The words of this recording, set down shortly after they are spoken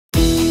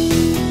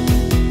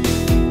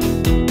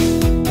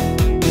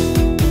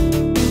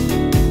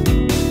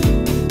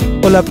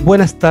Hola,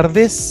 buenas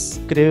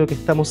tardes. Creo que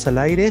estamos al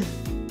aire.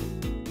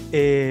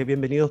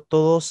 Bienvenidos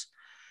todos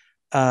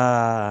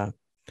a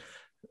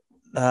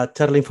la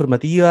charla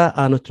informativa,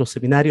 a nuestro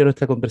seminario, a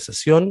nuestra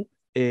conversación,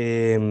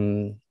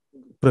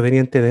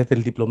 proveniente desde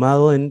el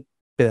diplomado en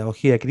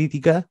Pedagogía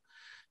Crítica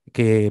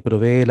que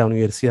provee la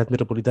Universidad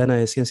Metropolitana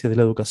de Ciencias de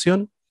la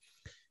Educación.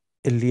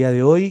 El día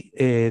de hoy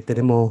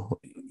tenemos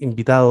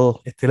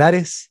invitados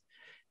estelares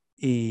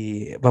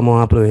y vamos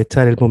a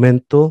aprovechar el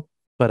momento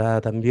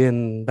para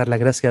también dar las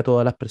gracias a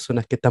todas las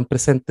personas que están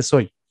presentes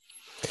hoy.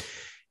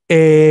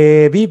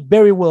 Be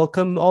very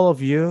welcome, all of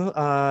you,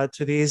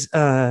 to this,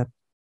 I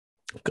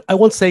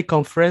won't say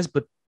conference,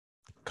 but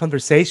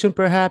conversation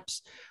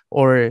perhaps,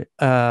 or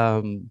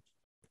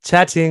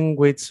chatting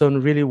with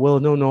some really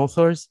well-known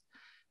authors.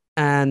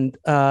 And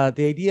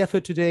the idea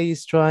for today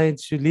is trying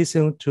to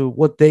listen to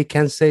what they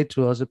can say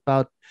to us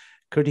about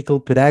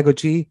critical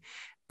pedagogy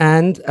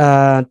and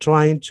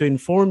trying to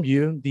inform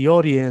you, the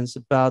audience,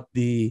 about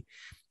the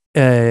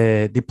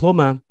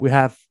diploma we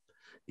have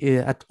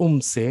at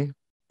UMCE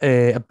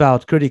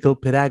about critical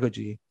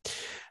pedagogy.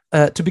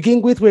 To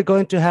begin with, we're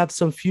going to have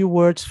some few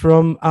words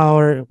from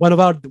one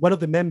of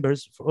the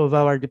members of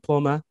our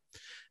diploma,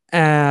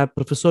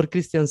 Profesor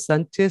Cristian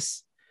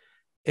Sánchez,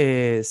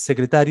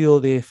 secretario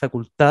de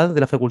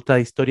la Facultad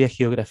de Historia,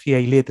 Geografía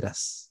y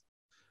Letras.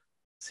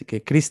 Así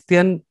que,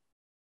 Cristian.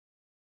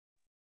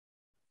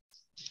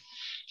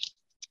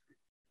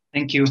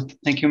 Thank you,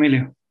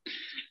 Emilio.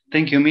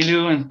 Thank you,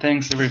 Emilio, and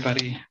thanks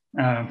everybody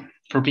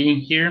for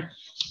being here.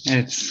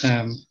 It's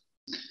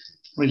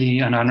really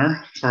an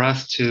honor for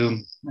us to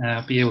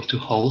be able to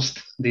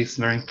host this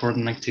very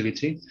important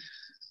activity.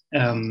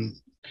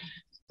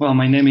 Well,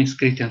 my name is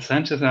Cristian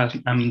Sanchez.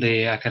 I'm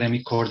the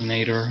academic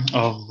coordinator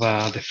of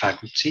the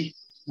faculty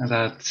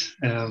that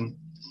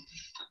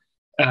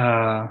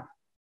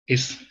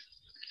is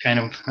kind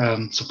of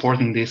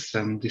supporting this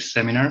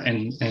seminar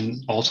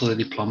and also the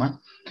diploma.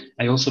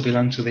 I also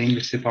belong to the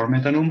English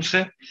department at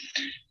UMCE,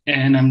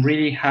 and I'm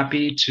really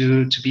happy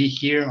to be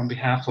here on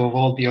behalf of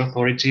all the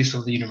authorities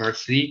of the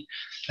university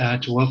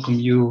to welcome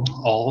you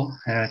all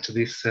to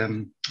this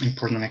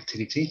important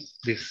activity,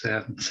 this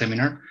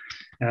seminar.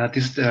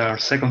 This is our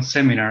second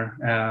seminar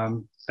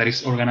that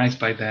is organized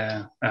by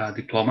the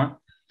diploma.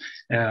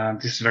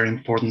 This is a very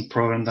important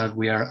program that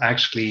we are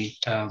actually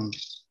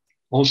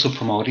also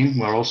promoting.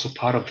 We're also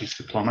part of this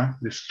diploma,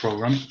 this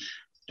program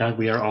that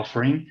we are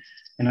offering.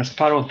 And as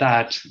part of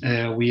that,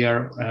 we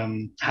are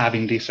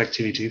having these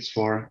activities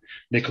for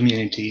the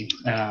community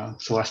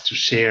so as to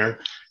share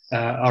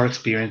our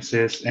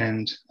experiences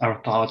and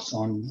our thoughts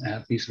on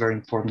this very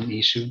important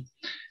issue,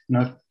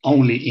 not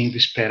only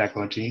English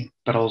pedagogy,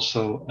 but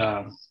also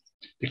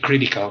the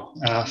critical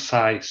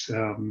side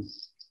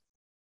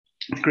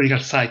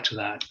to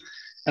that.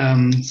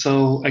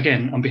 So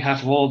again, on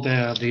behalf of all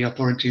the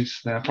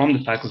authorities from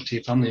the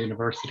faculty, from the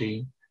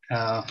university,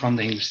 from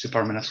the English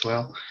department as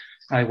well,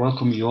 I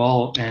welcome you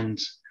all, and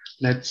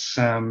let's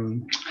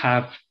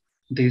have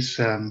this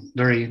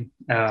very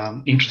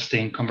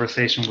interesting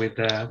conversation with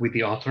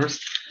the authors,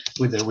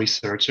 with the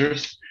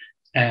researchers,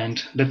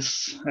 and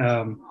let's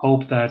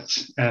hope that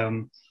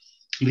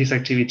this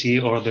activity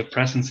or the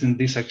presence in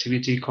this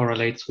activity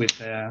correlates with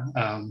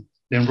the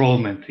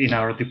enrollment in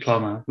our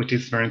diploma, which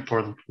is very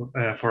important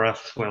for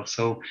us as well.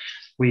 So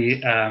we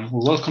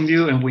welcome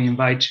you, and we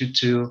invite you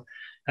to,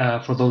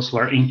 for those who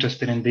are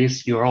interested in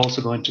this, you're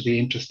also going to be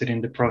interested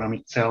in the program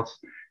itself,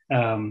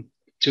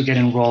 to get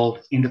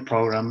enrolled in the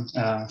program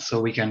so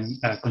we can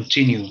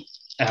continue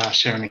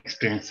sharing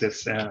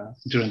experiences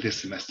during this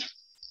semester.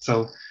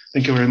 So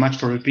thank you very much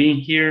for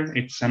being here.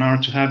 It's an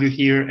honor to have you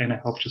here, and I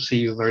hope to see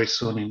you very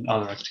soon in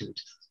other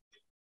activities.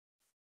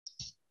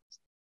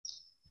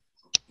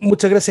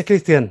 Muchas gracias,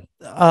 Cristian.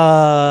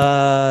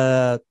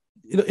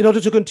 In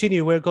order to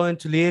continue, we're going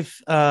to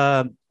leave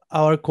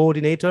our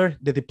coordinator,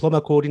 the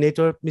diploma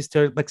coordinator,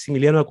 Mr.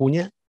 Maximiliano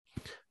Acuña,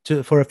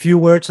 for a few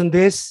words on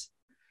this.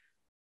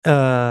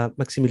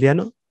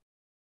 Maximiliano.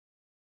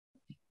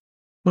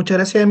 Muchas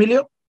gracias,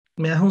 Emilio.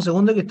 Me das un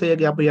segundo que estoy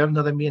aquí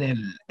apoyando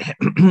también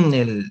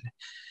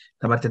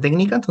la parte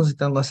técnica, entonces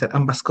tengo que hacer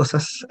ambas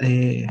cosas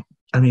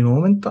al mismo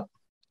momento.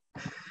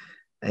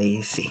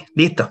 Ahí sí,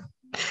 listo.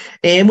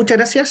 Muchas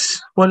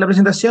gracias por la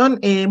presentación.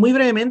 Muy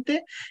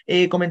brevemente,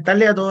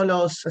 comentarle a todos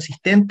los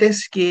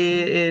asistentes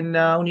que en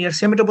la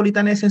Universidad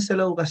Metropolitana de Ciencias de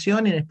la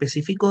Educación, en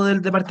específico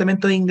del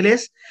Departamento de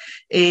Inglés,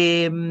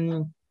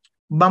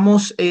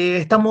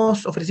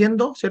 estamos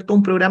ofreciendo, ¿cierto?,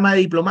 un programa de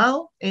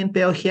diplomado en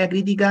Pedagogía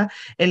Crítica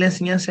en la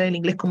enseñanza del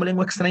inglés como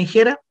lengua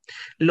extranjera.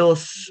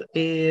 Los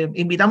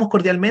invitamos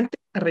cordialmente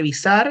a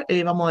revisar.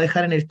 Vamos a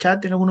dejar en el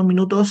chat en algunos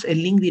minutos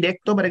el link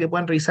directo para que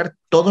puedan revisar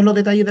todos los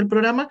detalles del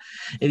programa.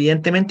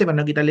 Evidentemente, para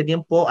no quitarle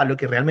tiempo a lo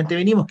que realmente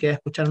venimos, que es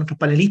escuchar a nuestros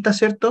panelistas,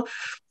 ¿cierto?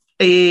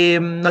 No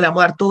le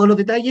vamos a dar todos los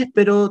detalles,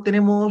 pero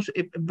tenemos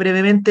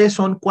brevemente,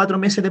 son 4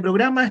 meses de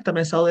programa. Está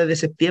pensado desde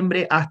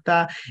septiembre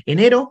hasta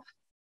enero.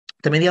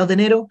 hasta mediados de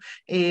enero.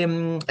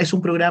 Es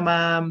un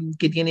programa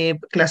que tiene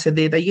clases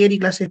de taller y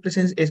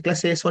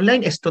clases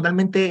online, es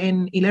totalmente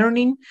en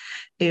e-learning.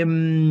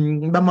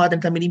 Vamos a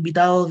tener también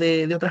invitados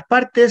de otras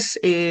partes.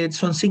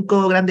 Son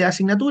 5 grandes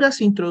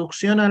asignaturas: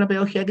 introducción a la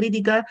pedagogía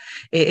crítica,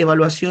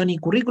 evaluación y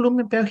currículum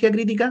en pedagogía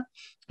crítica,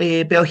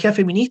 pedagogía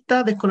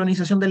feminista,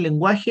 descolonización del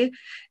lenguaje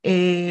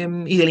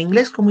y del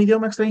inglés como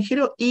idioma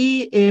extranjero,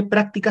 y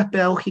prácticas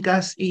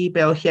pedagógicas y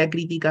pedagogía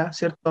crítica,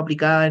 ¿cierto?,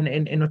 aplicada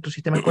en nuestro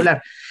sistema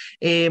escolar.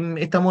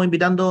 Estamos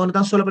invitando no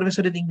tan solo a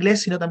profesores de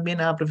inglés, sino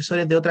también a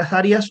profesores de otras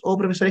áreas o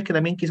profesores que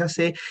también quizás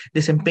se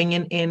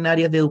desempeñen en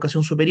áreas de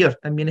educación superior.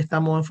 También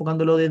estamos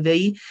enfocándolo desde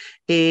ahí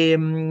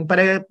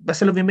para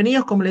hacerlos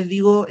bienvenidos. Como les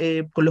digo,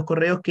 con los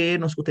correos que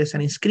ustedes se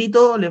han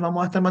inscrito, les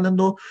vamos a estar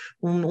mandando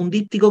un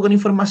díptico con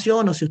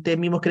información, o si ustedes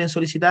mismos quieren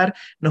solicitar,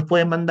 nos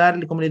pueden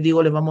mandar. Como les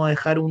digo, les vamos a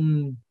dejar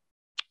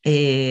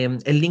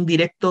el link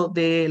directo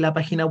de la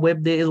página web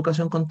de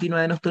educación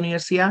continua de nuestra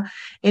universidad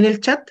en el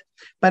chat,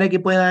 para que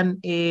puedan,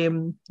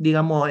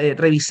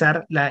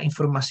 revisar la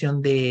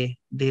información de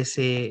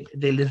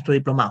nuestro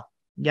diplomado.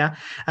 ¿Ya?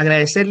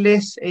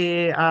 Agradecerles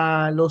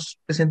a los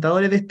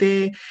presentadores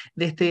de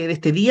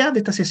este día, de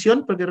esta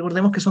sesión, porque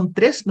recordemos que son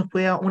 3, nos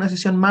queda una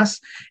sesión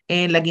más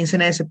en la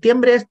quincena de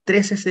septiembre,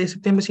 13 de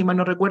septiembre si mal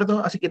no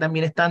recuerdo, así que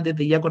también están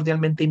desde ya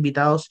cordialmente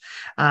invitados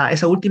a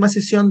esa última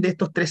sesión de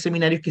estos 3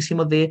 seminarios que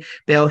hicimos de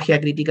pedagogía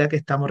crítica que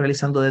estamos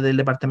realizando desde el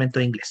Departamento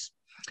de Inglés.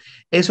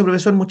 Eso,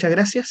 profesor, muchas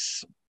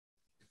gracias.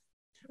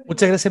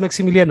 Muchas gracias,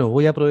 Maximiliano.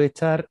 Voy a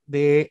aprovechar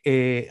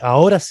de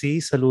ahora sí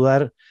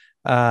saludar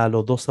a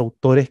los 2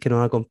 autores que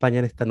nos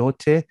acompañan esta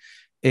noche.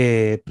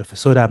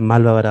 Profesora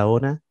Malba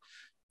Barahona,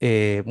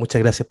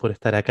 muchas gracias por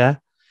estar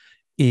acá.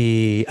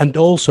 And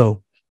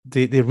also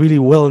the really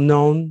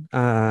well-known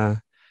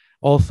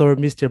author,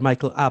 Mr.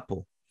 Michael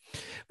Apple.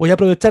 Voy a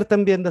aprovechar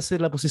también de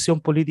hacer la posición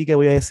política,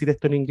 voy a decir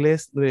esto en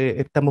inglés.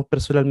 Estamos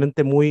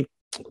personalmente muy,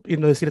 y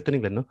no decir esto en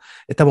inglés, ¿no?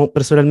 Estamos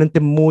personalmente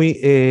muy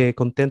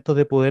contentos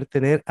de poder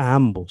tener a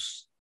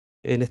ambos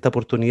en esta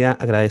oportunidad.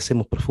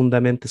 Agradecemos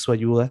profundamente su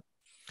ayuda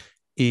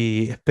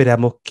y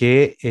esperamos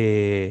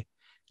que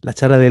la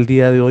charla del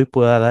día de hoy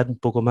pueda dar un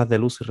poco más de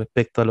luz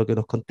respecto a lo que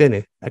nos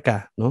contiene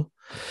acá, ¿no?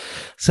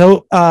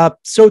 So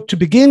to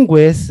begin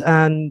with,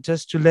 and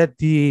just to let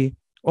the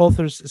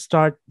authors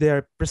start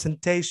their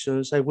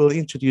presentations, I will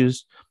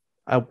introduce,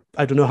 I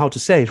don't know how to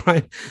say it,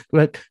 right?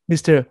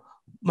 Mr.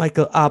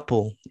 Michael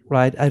Apple,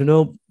 right? I don't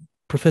know,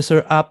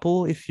 Professor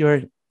Apple, if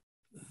you're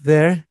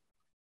there.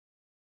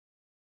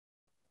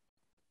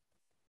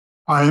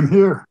 I am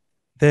here.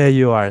 There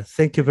you are.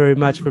 Thank you very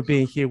much for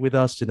being here with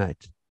us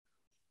tonight.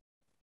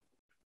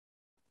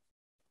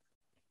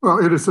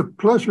 Well, it is a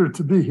pleasure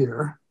to be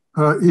here,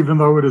 even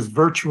though it is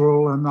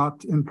virtual and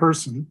not in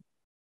person.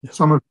 Yes.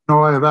 Some of you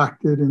know I have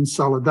acted in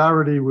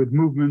solidarity with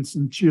movements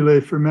in Chile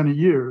for many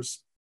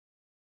years.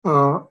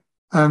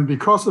 And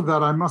because of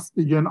that, I must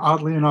begin,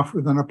 oddly enough,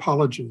 with an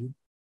apology.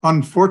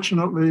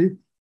 Unfortunately,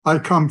 I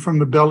come from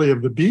the belly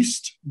of the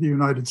beast, the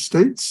United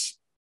States.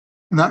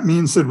 And that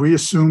means that we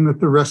assume that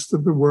the rest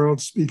of the world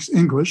speaks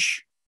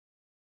English.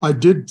 I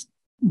did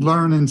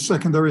learn in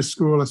secondary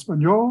school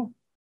Espanol,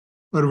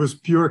 but it was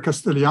pure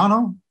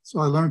Castellano. So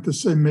I learned to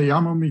say, me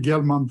llamo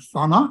Miguel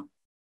Manzana.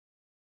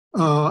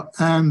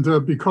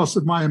 Because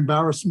of my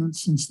embarrassment,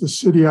 since the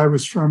city I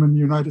was from in the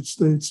United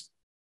States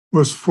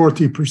was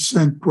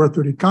 40%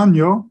 Puerto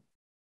Ricano,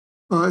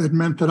 it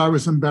meant that I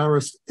was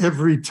embarrassed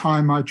every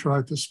time I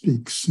tried to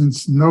speak,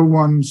 since no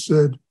one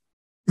said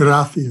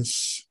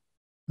gracias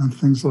and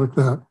things like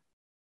that.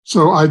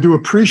 So I do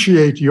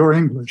appreciate your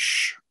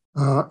English,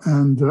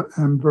 and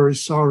am very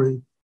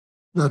sorry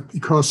that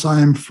because I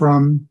am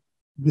from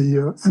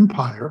the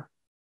empire,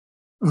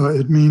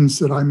 it means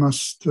that I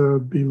must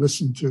be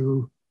listened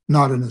to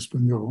not in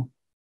Espanol.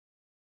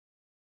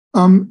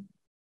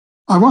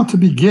 I want to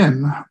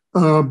begin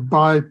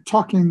by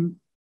talking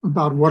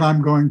about what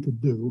I'm going to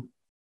do.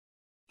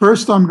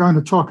 First, I'm going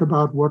to talk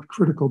about what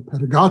critical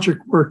pedagogic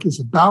work is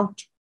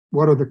about.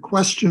 What are the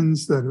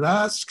questions that it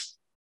asks?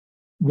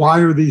 Why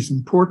are these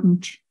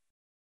important?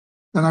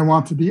 And I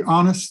want to be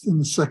honest in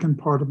the second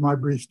part of my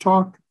brief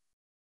talk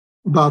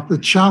about the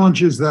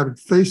challenges that it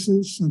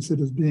faces since it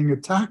is being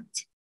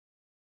attacked.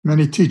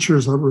 Many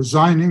teachers are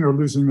resigning or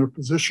losing their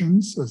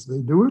positions as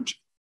they do it,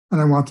 and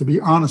I want to be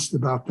honest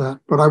about that.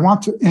 But I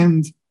want to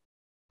end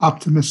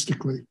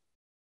optimistically.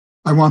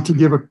 I want to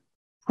give a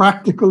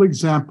practical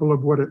example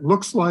of what it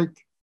looks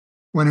like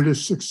when it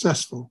is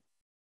successful,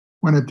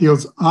 when it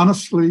deals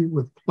honestly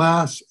with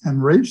class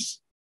and race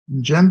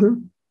and gender,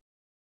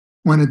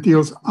 when it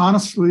deals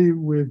honestly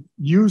with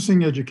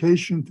using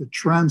education to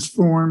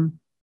transform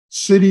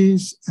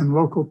cities and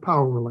local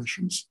power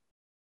relations.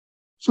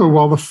 So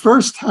while the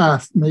first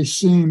half may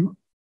seem,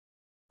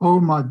 oh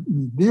my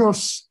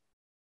Dios,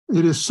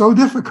 it is so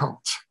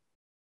difficult.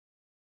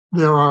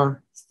 There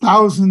are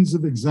thousands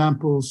of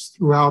examples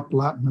throughout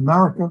Latin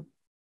America,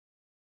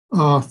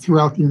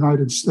 throughout the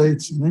United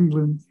States and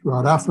England,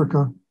 throughout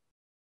Africa.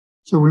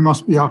 So we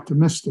must be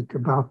optimistic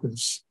about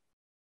this.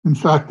 In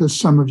fact, as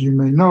some of you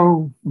may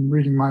know from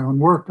reading my own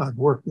work, I've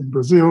worked in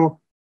Brazil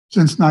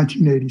since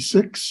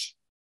 1986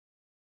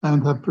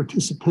 and have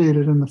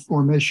participated in the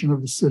formation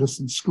of the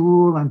citizen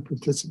school and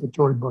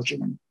participatory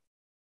budgeting.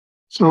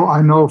 So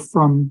I know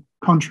from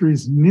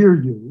countries near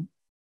you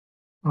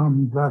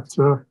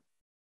that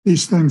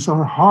these things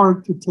are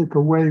hard to take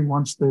away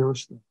once they are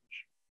established.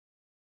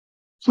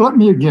 So let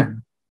me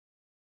again,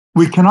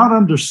 we cannot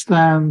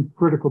understand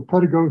critical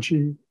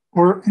pedagogy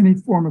or any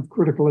form of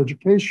critical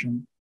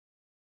education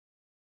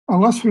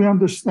unless we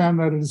understand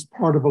that it is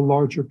part of a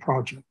larger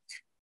project.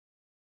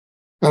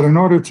 That in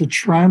order to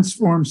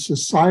transform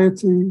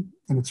society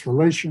and its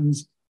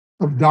relations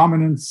of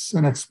dominance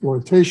and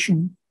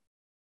exploitation,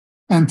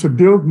 and to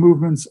build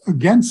movements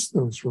against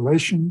those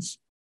relations,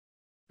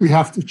 we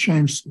have to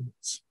change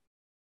schools,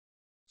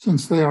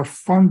 since they are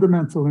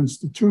fundamental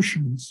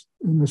institutions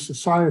in the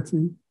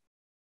society,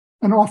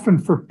 and often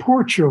for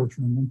poor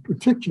children in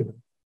particular,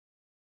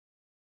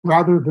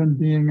 rather than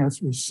being,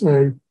 as we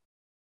say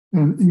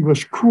in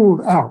English,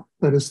 cooled out,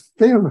 that is,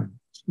 failing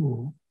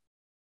school,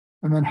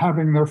 and then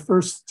having their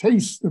first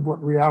taste of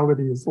what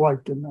reality is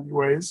like in many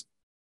ways.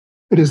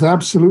 It is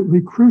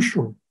absolutely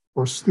crucial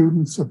for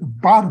students at the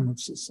bottom of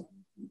society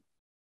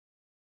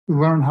to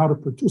learn how to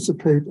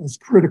participate as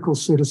critical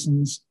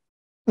citizens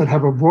that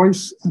have a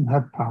voice and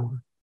have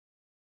power.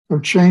 So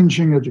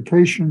changing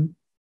education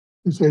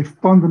is a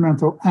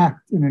fundamental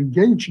act in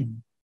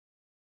engaging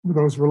with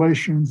those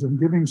relations and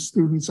giving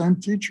students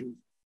and teachers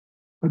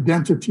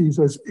identities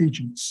as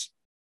agents,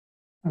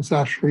 as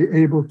actually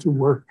able to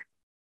work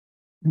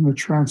in the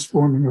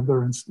transforming of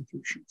their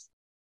institutions.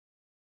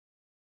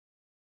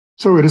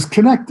 So it is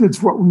connected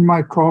to what we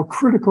might call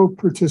critical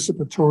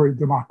participatory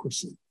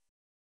democracy.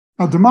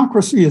 Now,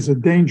 democracy is a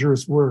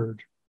dangerous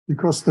word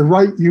because the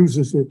right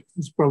uses it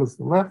as well as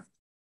the left.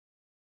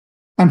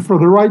 And for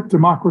the right,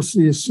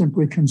 democracy is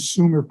simply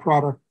consumer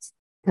product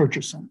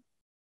purchasing.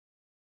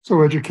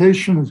 So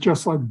education is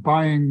just like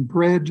buying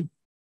bread,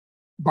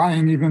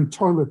 buying even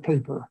toilet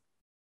paper.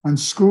 And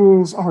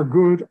schools are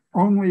good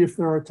only if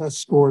there are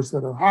test scores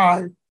that are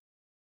high.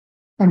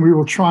 And we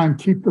will try and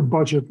keep the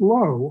budget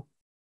low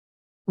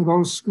for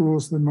those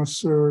schools that must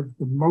serve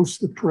the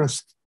most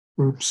oppressed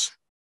groups,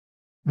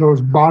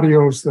 those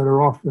barrios that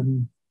are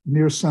often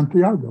near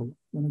Santiago,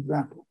 an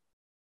example.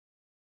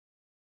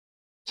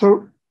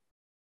 So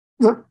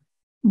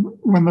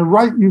when the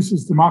right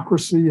uses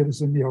democracy, it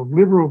is a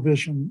neoliberal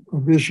vision, a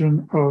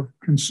vision of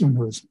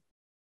consumerism.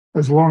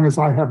 As long as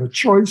I have a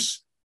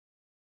choice,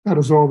 that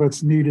is all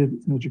that's needed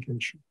in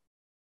education.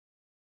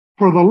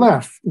 For the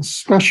left,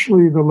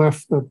 especially the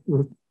left that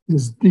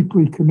is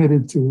deeply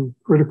committed to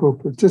critical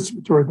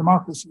participatory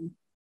democracy,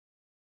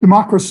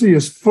 democracy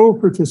is full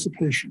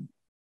participation.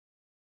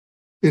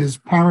 It is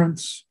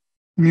parents,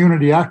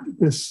 community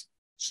activists,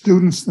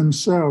 students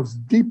themselves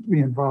deeply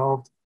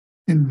involved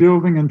in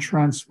building and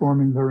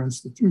transforming their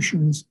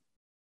institutions,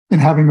 in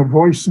having a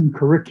voice in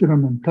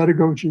curriculum and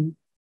pedagogy,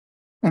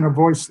 and a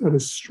voice that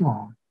is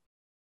strong.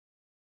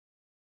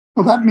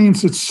 Well, that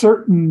means that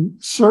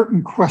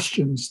certain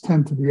questions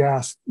tend to be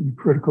asked in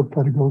critical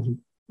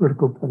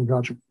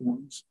pedagogic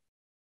forms.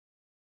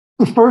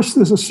 The first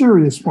is a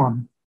serious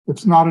one.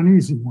 It's not an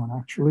easy one,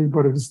 actually,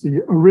 but it is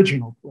the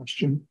original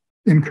question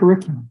in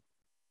curriculum.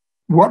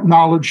 What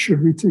knowledge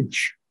should we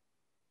teach?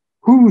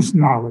 Whose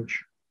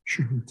knowledge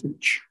should we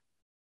teach?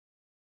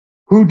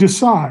 Who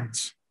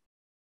decides?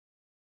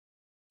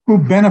 Who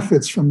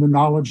benefits from the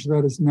knowledge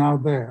that is now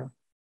there?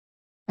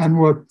 And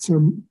what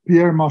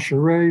Pierre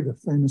Maucheret, the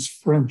famous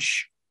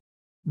French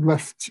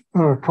left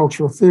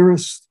cultural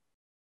theorist,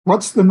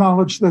 what's the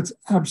knowledge that's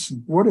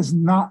absent? What is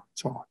not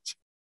taught?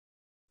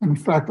 And in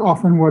fact,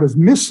 often what is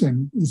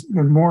missing is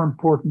even more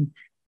important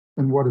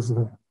than what is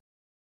there.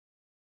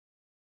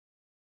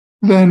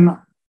 Then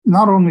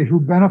not only who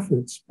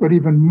benefits, but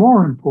even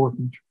more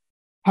important,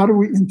 how do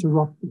we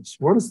interrupt this?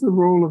 What is the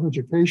role of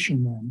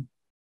education then,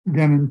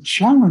 again, in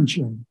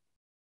challenging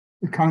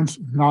the kinds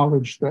of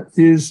knowledge that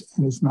is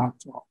and is not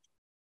taught?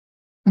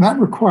 And that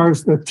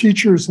requires that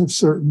teachers have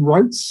certain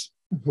rights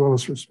as well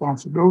as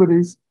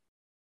responsibilities.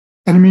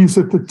 And it means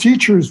that the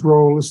teacher's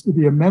role is to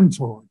be a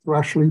mentor, to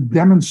actually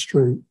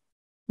demonstrate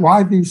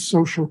why these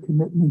social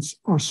commitments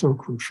are so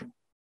crucial.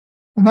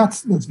 And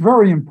that's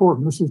very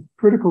important. This is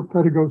critical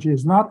pedagogy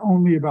is not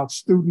only about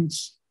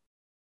students,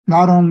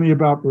 not only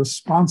about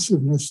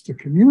responsiveness to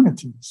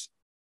communities,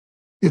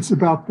 it's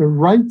about the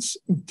rights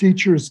of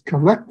teachers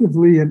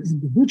collectively and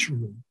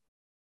individually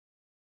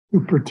to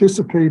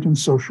participate in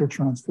social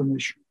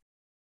transformation.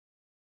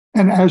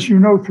 And as you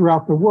know,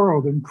 throughout the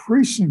world,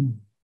 increasingly,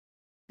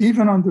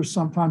 even under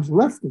sometimes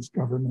leftist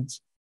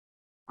governments,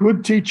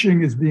 good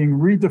teaching is being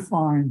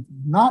redefined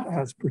not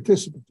as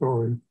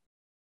participatory,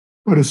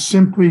 but as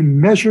simply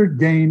measured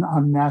gain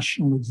on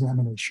national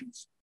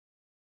examinations.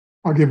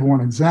 I'll give one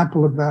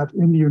example of that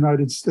in the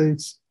United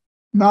States,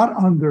 not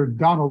under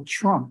Donald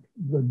Trump,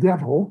 the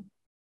devil,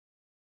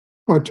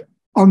 but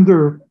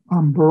under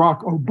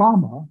Barack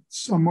Obama,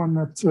 someone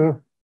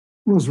that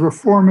was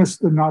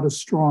reformist and not as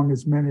strong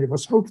as many of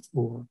us hoped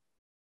for.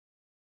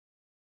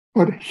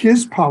 But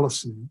his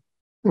policy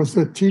was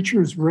that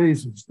teachers'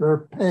 raises, their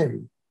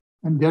pay,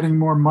 and getting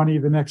more money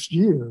the next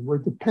year were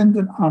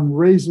dependent on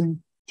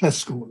raising test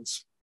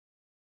scores.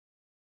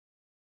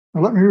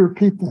 Now, let me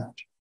repeat that.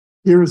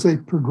 Here is a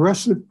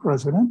progressive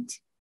president,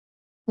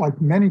 like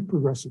many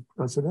progressive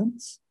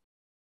presidents,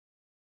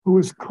 who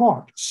is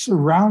caught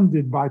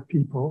surrounded by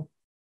people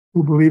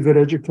who believe that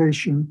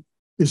education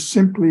is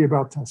simply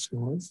about test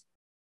scores.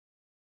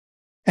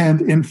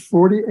 And in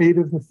 48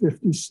 of the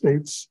 50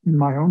 states in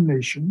my own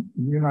nation,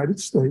 in the United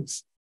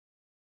States,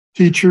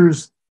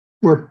 teachers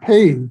were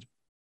paid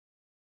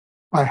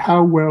by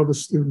how well the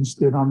students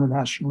did on the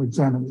national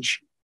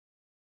examination.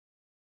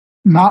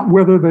 Not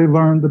whether they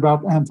learned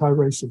about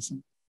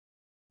anti-racism,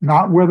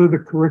 not whether the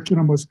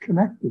curriculum was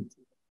connected to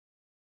it,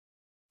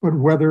 but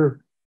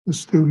whether the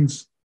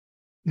students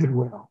did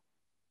well.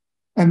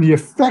 And the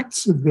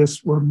effects of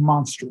this were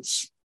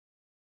monstrous.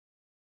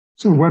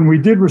 So when we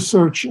did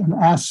research and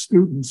asked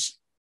students,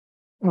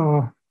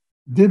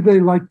 did they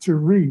like to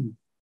read?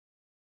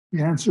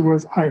 The answer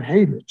was, I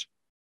hate it.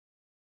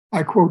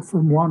 I quote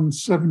from one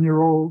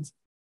 7-year-old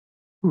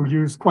who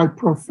used quite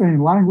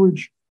profane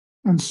language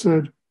and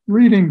said,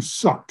 reading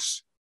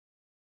sucks.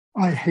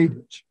 I hate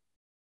it.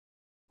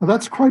 Now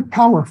that's quite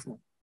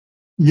powerful.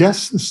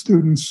 Yes, the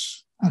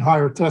students had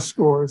higher test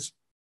scores.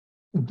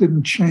 It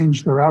didn't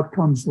change their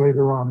outcomes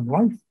later on in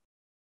life,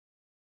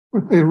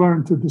 but they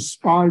learned to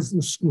despise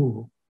the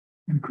school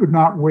and could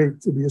not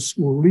wait to be a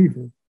school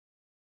leaver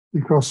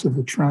because of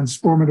the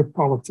transformative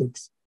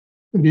politics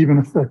that even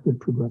affected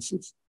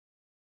progressives.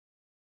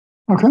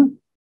 Okay?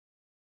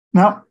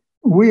 Now,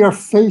 we are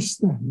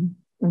faced then,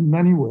 in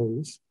many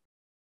ways,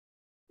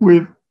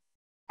 with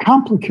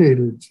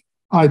complicated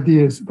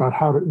ideas about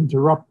how to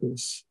interrupt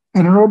this.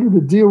 And in order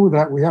to deal with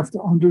that, we have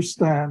to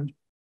understand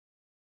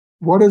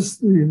what is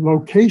the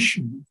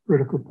location of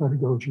critical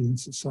pedagogy in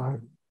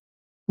society?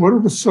 What are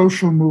the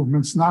social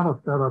movements that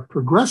are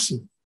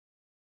progressive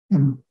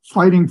in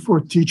fighting for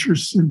teacher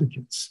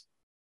syndicates,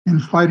 in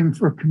fighting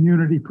for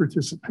community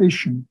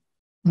participation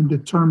in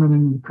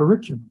determining the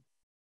curriculum?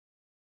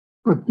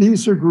 But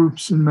these are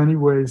groups in many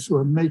ways who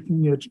are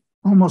making it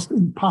almost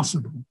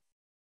impossible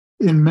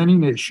in many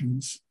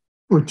nations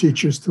for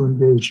teachers to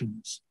engage in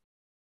this.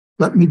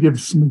 Let me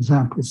give some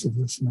examples of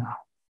this now.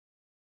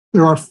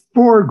 There are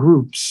 4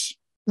 groups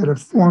that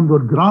have formed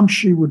what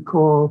Gramsci would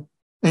call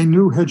a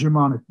new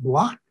hegemonic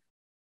bloc,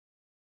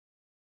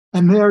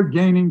 and they are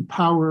gaining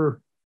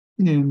power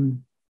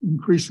in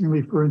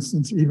increasingly, for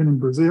instance, even in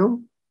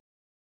Brazil,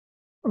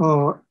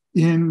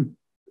 even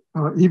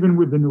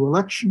with the new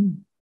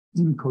election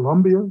in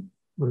Colombia,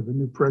 where the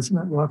new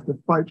president will have to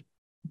fight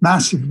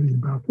massively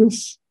about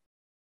this.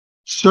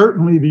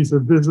 Certainly, these are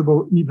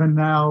visible even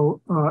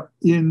now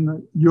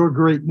in your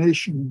great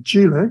nation, in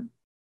Chile.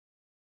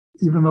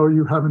 Even though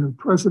you have a new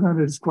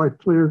president, it is quite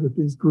clear that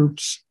these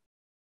groups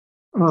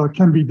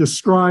can be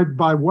described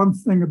by one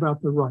thing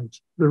about the right.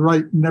 The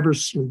right never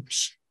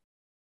sleeps.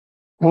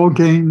 All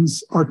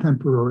gains are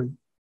temporary.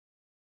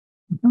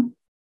 Okay?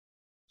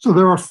 So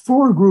there are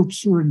 4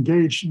 groups who are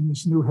engaged in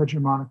this new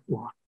hegemonic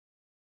bloc.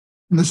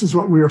 And this is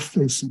what we are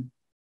facing.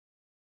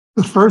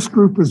 The first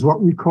group is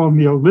what we call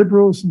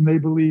neoliberals, and they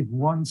believe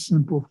one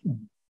simple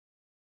thing.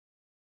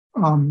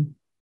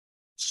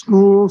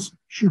 Schools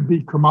should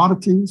be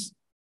commodities.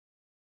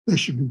 They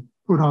should be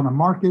put on a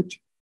market.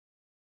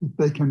 If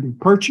they can be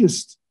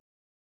purchased,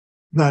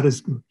 that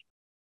is good.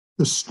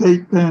 The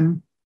state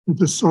then is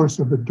the source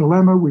of the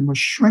dilemma. We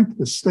must shrink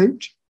the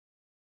state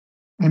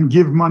and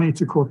give money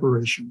to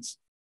corporations.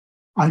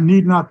 I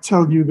need not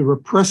tell you the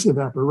repressive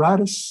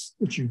apparatus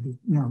that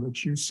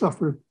you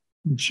suffered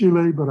in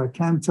Chile, but I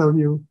can tell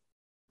you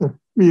that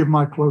 3 of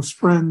my close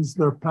friends,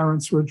 their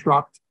parents were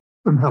dropped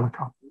from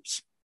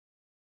helicopters.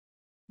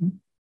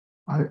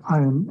 I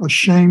am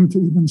ashamed to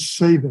even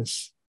say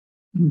this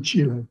in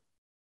Chile,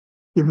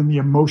 given the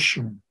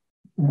emotional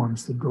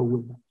forms that go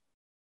with it.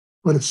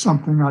 But it's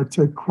something I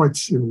take quite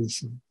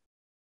seriously.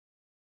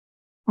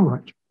 All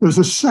right, there's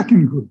a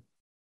second group.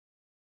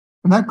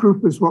 And that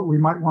group is what we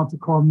might want to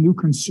call new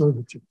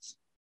conservatives.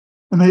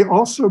 And they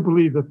also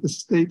believe that the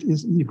state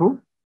is evil,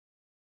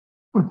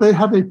 but they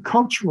have a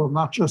cultural,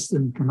 not just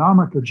an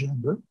economic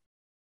agenda.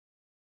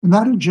 And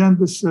that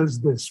agenda says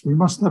this: we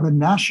must have a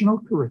national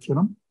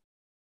curriculum.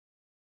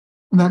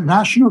 And that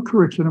national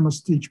curriculum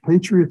must teach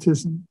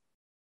patriotism.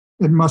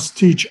 It must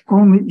teach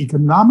only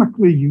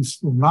economically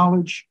useful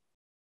knowledge,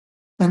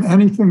 and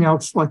anything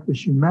else like the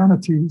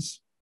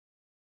humanities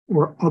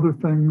or other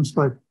things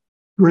like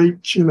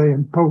great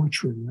Chilean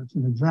poetry, as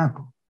an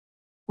example,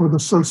 or the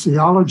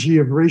sociology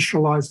of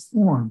racialized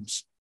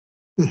forms,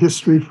 the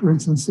history, for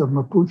instance, of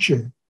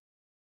Mapuche.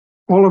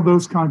 All of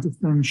those kinds of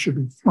things should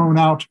be thrown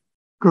out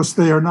because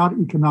they are not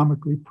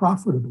economically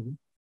profitable.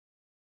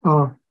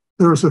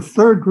 There is a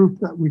third group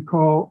that we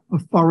call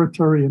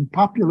authoritarian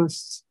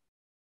populists.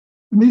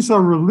 And these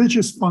are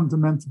religious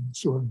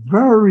fundamentalists who are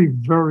very,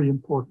 very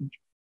important.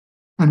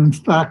 And in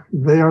fact,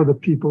 they are the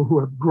people who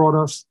have brought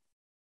us,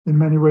 in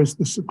many ways,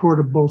 the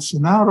support of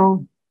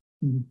Bolsonaro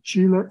in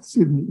Chile,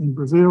 in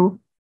Brazil,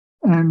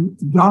 and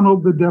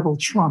Donald the Devil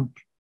Trump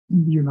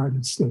in the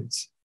United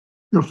States.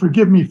 You'll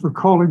forgive me for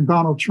calling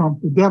Donald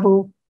Trump the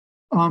devil,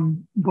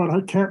 but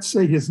I can't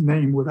say his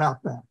name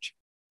without that.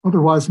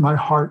 Otherwise, my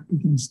heart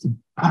begins to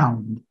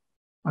pound.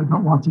 I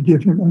don't want to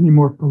give him any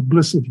more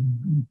publicity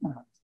than he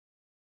has.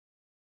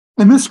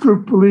 And this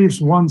group believes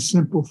one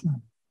simple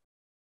thing,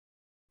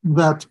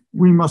 that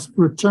we must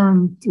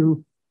return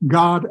to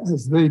God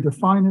as they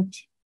define it.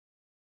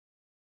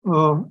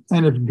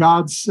 And if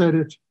God said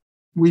it,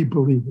 we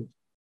believe it.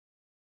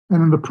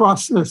 And in the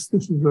process,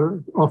 this is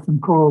often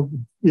called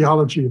the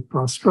theology of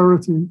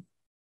prosperity,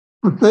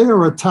 but they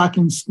are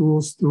attacking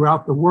schools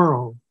throughout the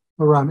world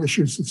around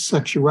issues of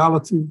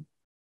sexuality,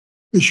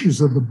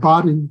 issues of the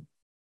body.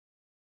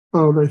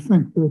 They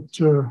think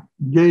that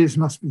gays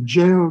must be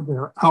jailed.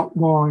 They're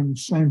outlawing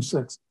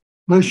same-sex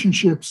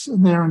relationships,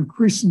 and they're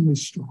increasingly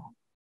strong.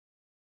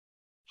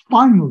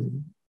 Finally,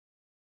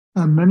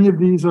 and many of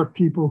these are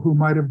people who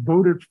might have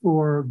voted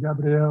for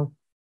Gabriel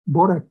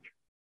Boric.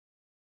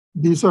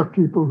 These are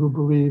people who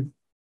believe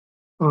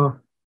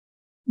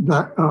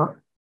that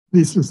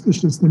this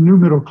is the new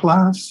middle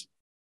class,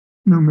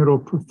 new middle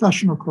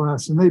professional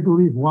class, and they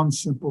believe one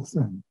simple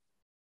thing.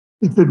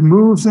 If it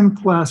moves in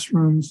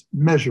classrooms,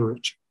 measure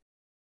it.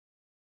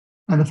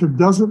 And if it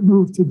doesn't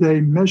move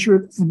today, measure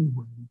it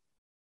anyway,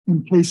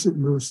 in case it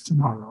moves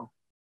tomorrow.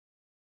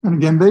 And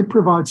again, they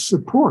provide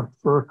support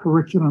for a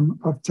curriculum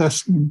of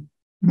testing,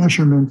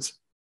 measurement,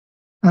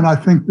 and I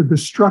think the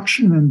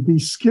destruction and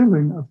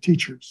de-skilling of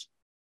teachers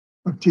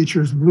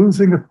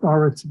losing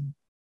authority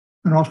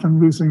and often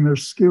losing their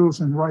skills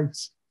and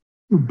rights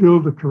to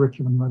build a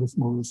curriculum that is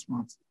more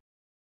responsive.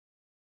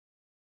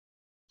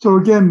 So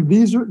again,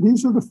 these are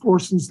the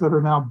forces that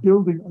are now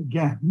building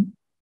again.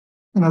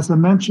 And as I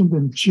mentioned,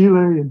 in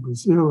Chile and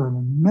Brazil and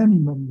in many,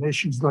 many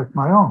nations like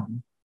my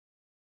own,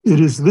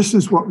 this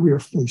is what we are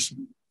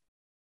facing.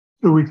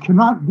 So we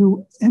cannot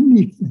do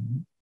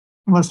anything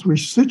unless we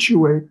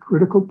situate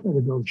critical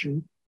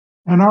pedagogy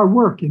and our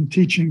work in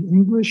teaching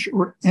English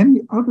or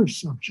any other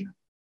subject,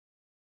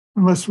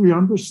 unless we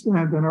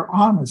understand and are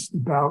honest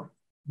about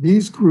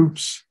these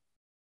groups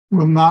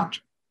will not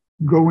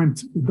go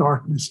into the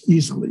darkness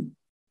easily.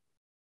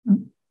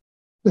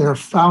 They're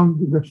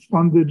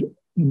funded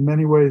in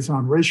many ways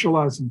on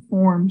racializing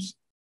forms,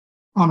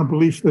 on a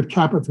belief that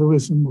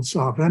capitalism will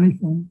solve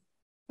anything,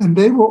 and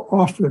they will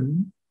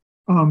often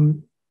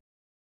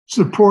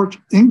support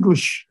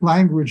English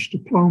language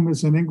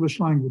diplomas and English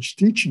language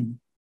teaching,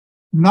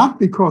 not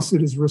because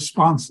it is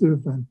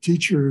responsive and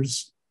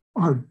teachers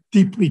are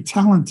deeply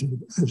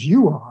talented, as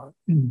you are,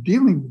 in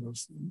dealing with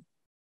those things,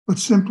 but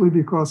simply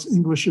because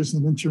English is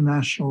an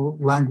international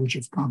language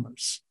of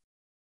commerce.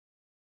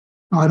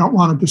 Now, I don't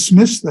want to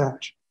dismiss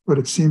that, but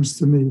it seems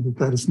to me that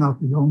that is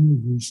not the only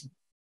reason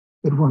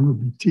that one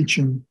would be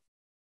teaching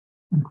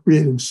and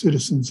creating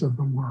citizens of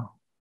the world.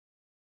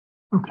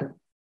 Okay.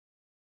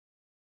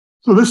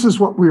 So this is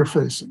what we are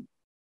facing.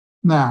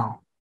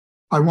 Now,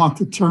 I want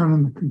to turn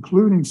in the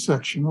concluding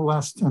section, the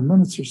last 10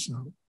 minutes or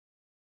so,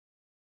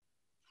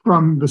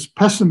 from this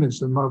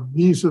pessimism of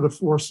these are the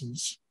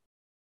forces.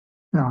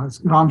 Now, as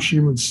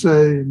Gramsci would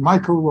say,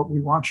 Michael, what we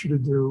want you to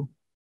do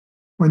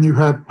when you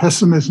have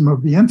pessimism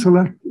of the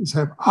intellect is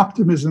have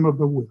optimism of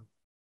the will.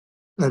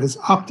 That is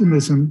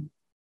optimism,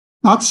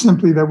 not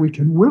simply that we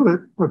can will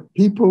it, but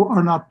people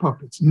are not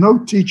puppets. No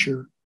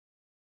teacher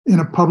in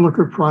a public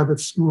or private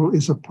school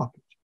is a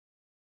puppet.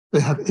 They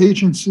have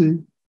agency,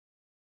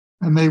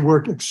 and they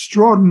work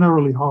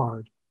extraordinarily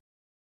hard,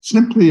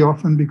 simply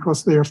often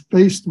because they are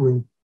faced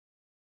with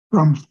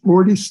from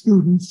 40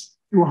 students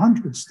to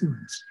 100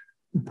 students,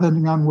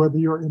 depending on whether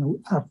you're in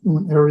an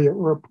affluent area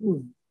or a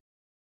poor.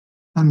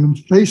 And when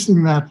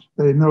facing that,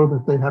 they know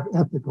that they have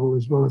ethical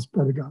as well as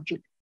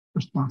pedagogic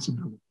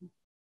responsibility.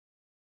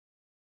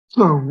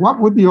 So what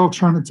would the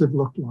alternative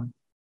look like?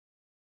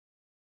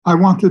 I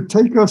want to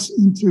take us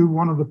into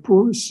one of the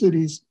poorest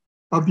cities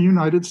of the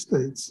United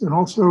States, and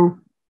also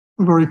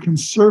a very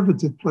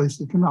conservative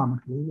place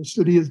economically. The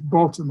city is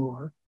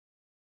Baltimore.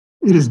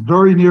 It is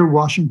very near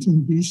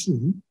Washington,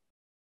 D.C.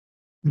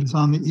 It is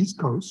on the East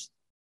Coast.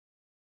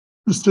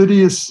 The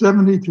city is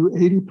 70 to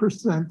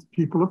 80%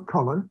 people of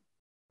color.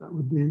 That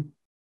would be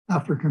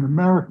African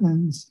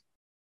Americans,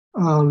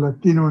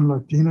 Latino and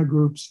Latina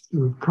groups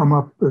who have come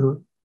up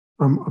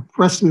from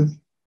oppressive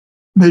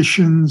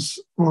nations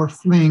or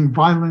fleeing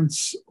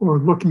violence or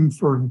looking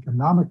for an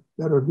economic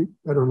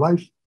better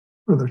life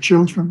for their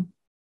children.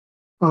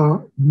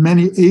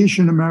 Many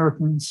Asian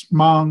Americans,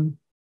 Hmong,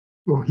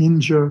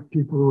 Rohingya,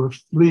 people who are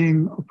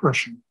fleeing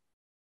oppression.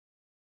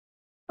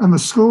 And the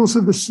schools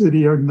of the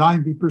city are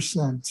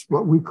 90%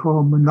 what we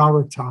call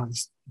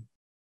minoritized.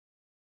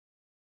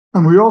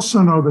 And we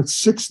also know that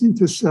 60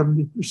 to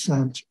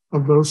 70%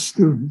 of those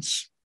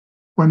students,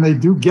 when they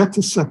do get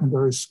to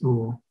secondary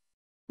school,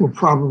 will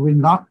probably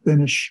not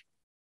finish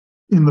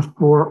in the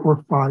 4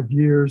 or 5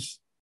 years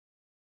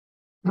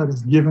that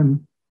is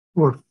given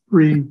for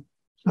free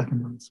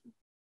secondary school.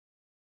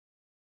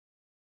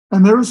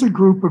 And there is a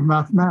group of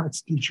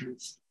mathematics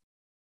teachers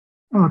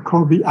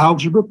called the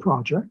Algebra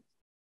Project.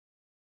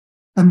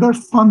 And their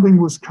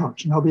funding was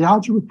cut. Now, the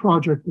Algebra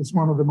Project is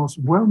one of the most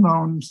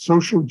well-known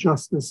social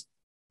justice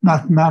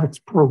mathematics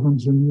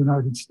programs in the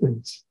United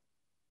States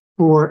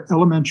for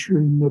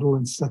elementary, middle,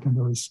 and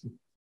secondary school.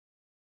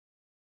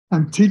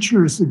 And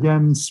teachers,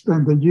 again,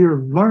 spend a year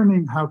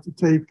learning how to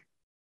take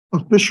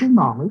official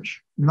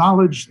knowledge,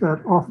 knowledge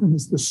that often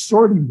is the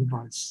sorting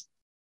device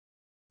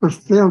for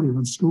failure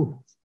in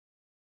schools.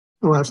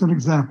 So as an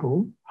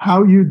example,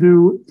 how you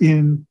do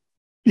in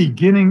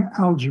beginning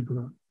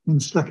algebra in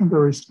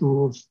secondary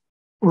schools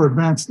or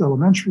advanced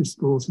elementary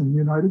schools in the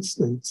United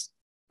States,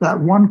 that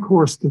one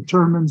course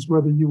determines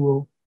whether you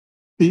will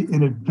be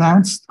in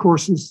advanced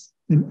courses,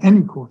 in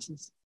any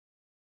courses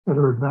that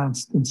are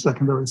advanced in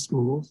secondary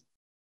schools,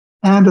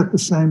 and at the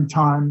same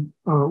time,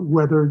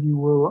 whether you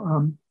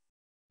will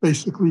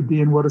basically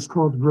be in what is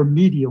called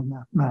remedial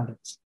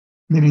mathematics,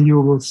 meaning you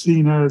will be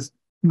seen as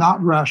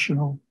not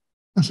rational,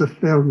 as a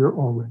failure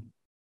already.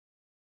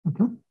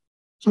 Okay?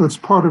 So it's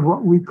part of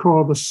what we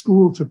call the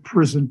school to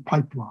prison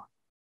pipeline.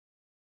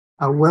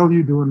 How well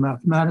you do in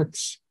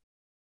mathematics,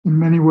 in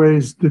many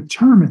ways,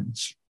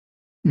 determines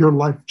your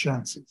life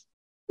chances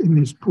in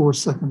these poor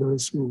secondary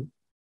schools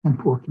and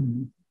poor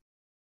communities.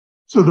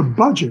 So the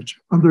budget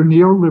under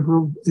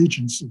neoliberal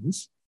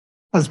agencies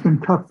has been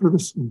cut for the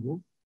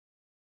school,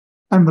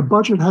 and the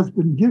budget has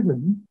been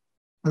given,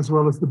 as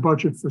well as the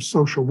budget for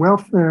social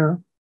welfare,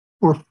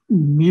 for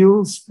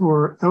meals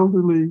for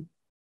elderly,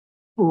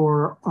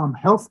 for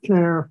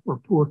healthcare for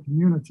poor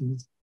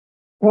communities.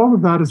 All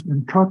of that has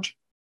been cut,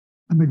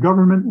 and the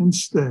government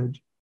instead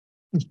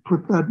has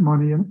put that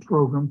money in a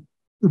program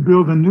to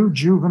build a new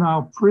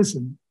juvenile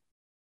prison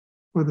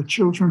for the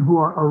children who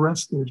are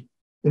arrested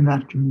in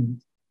that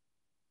community.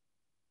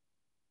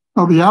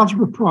 Now, the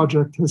Algebra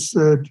Project has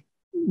said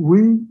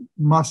we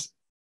must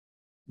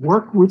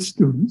work with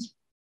students,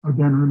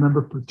 again,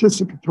 remember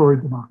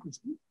participatory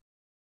democracy,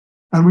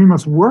 and we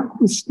must work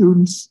with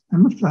students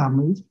and the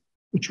families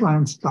to try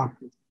and stop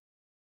this.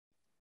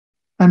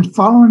 And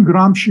following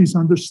Gramsci's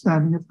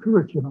understanding of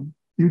curriculum,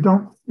 you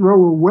don't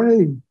throw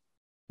away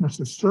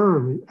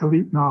necessarily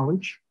elite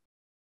knowledge.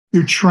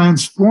 You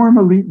transform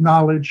elite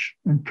knowledge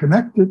and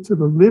connect it to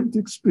the lived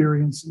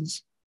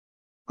experiences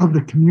of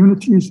the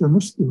communities and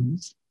the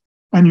students,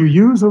 and you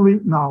use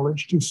elite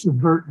knowledge to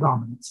subvert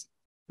dominance,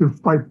 to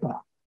fight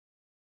back.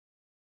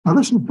 Now,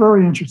 this is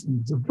very interesting.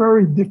 It's a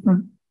very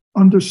different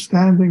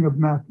understanding of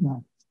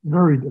mathematics,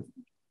 very different.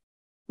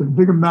 The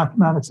think of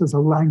mathematics as a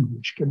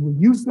language. Can we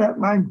use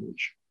that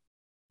language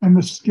and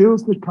the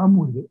skills that come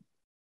with it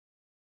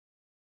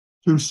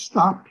to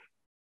stop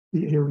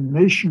the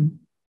alienation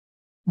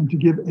and to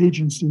give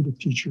agency to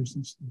teachers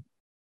and students?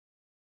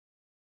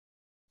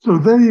 So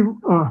they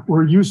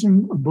were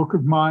using a book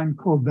of mine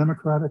called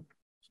Democratic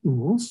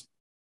Schools,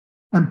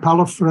 and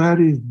Paulo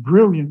Freire's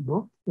brilliant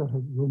book that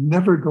will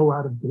never go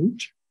out of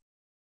date,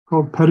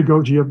 called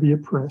Pedagogy of the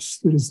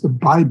Oppressed. It is the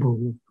Bible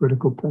of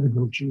critical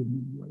pedagogy in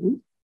many ways.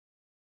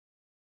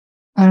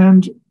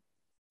 And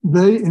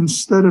they,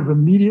 instead of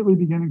immediately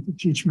beginning to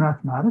teach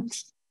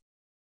mathematics,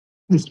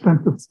 they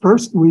spent the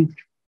first week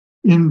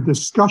in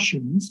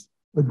discussions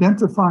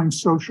identifying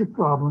social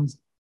problems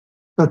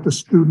that the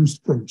students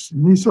face.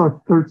 And these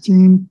are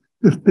 13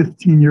 to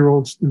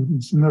 15-year-old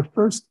students in their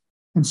first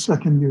and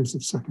second years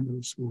of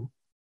secondary school.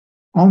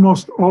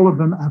 Almost all of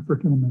them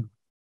African American.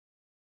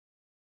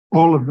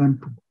 All of them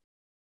poor.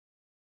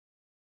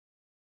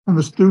 And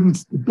the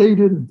students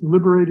debated and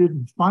deliberated,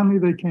 and finally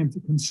they came to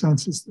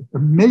consensus that the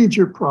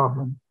major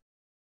problem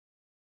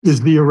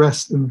is the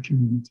arrest in the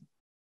community.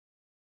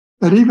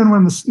 That even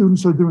when the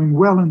students are doing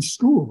well in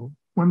school,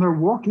 when they're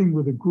walking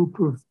with a group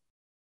of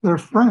their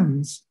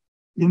friends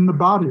in the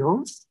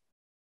barrios,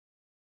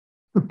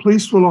 the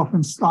police will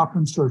often stop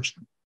and search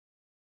them.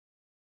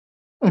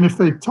 And if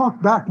they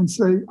talk back and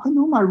say, I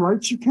know my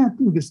rights, you can't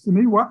do this to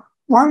me, why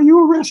are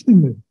you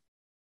arresting me?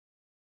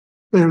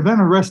 They are then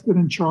arrested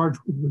and charged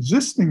with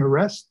resisting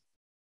arrest.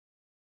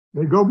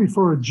 They go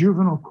before a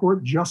juvenile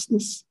court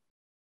justice,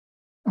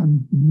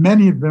 and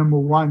many of them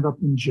will wind up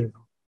in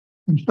jail.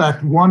 In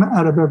fact, 1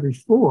 out of every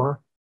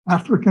 4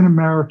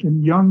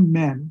 African-American young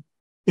men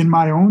in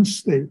my own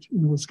state,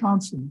 in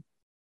Wisconsin,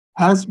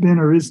 has been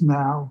or is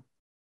now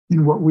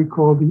in what we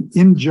call the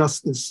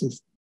injustice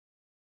system.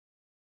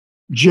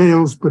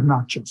 Jails, but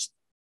not justice.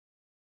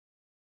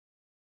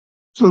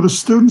 So the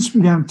students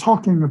began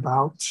talking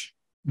about,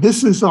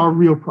 this is our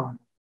real problem.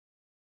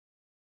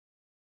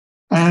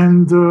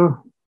 And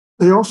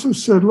they also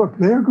said, look,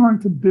 they're going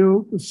to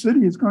build, the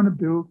city is going to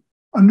build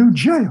a new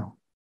jail.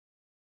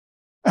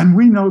 And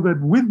we know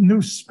that with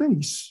new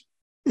space,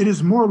 it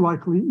is more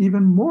likely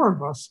even more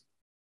of us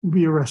will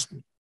be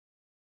arrested.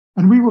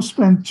 And we will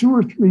spend 2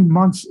 or 3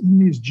 months in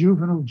these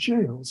juvenile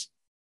jails,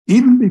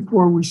 even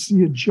before we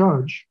see a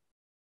judge,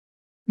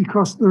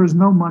 because there is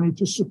no money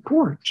to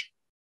support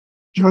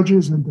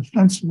judges and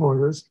defense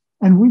lawyers,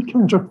 and we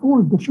can't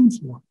afford defense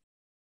lawyers.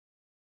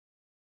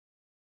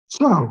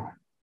 So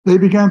they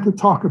began to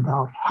talk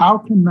about how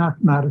can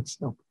mathematics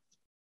help us?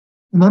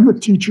 And then the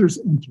teachers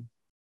entered,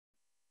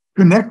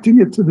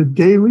 connecting it to the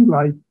daily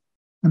life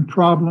and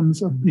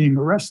problems of being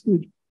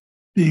arrested,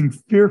 being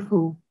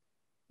fearful,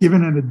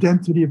 given an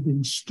identity of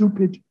being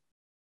stupid.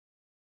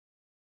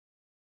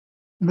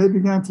 And they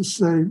began to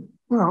say,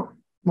 well,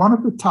 one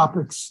of the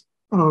topics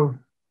of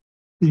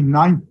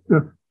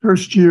the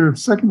first year of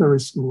secondary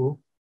school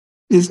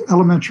is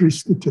elementary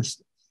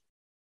statistics.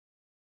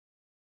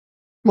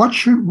 What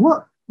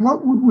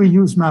would we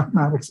use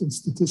mathematics and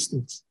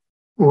statistics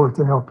for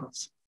to help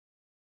us?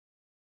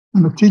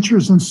 And the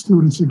teachers and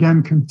students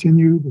again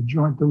continue the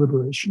joint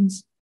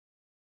deliberations.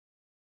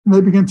 And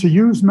they begin to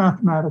use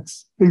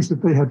mathematics, things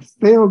that they had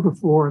failed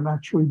before and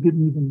actually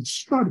didn't even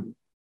study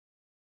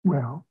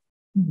well.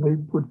 They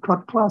would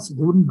cut classes,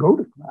 they wouldn't go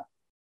to class.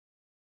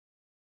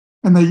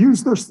 And they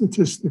used their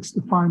statistics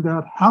to find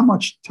out how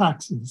much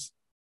taxes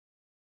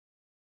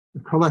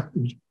are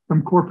collected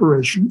from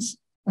corporations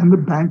and the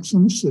banks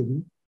in the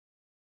city,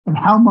 and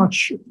how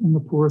much in the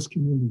poorest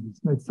communities.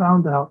 They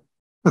found out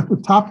that the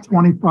top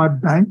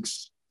 25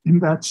 banks in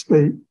that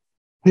state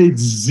paid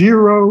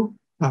zero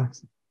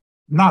taxes,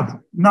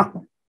 nada,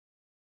 nothing.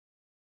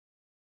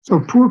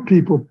 So poor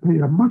people paid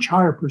a much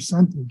higher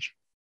percentage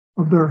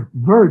of their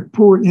very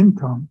poor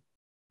income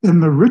than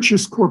the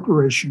richest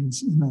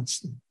corporations in that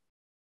state.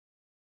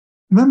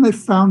 And then they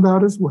found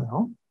out as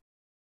well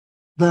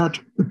that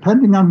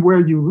depending on where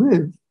you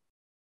live,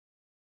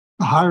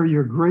 the higher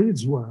your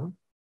grades were,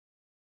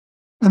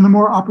 and the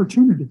more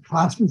opportunity.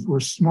 Classes were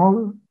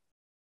smaller,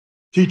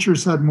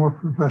 teachers had more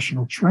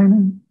professional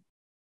training,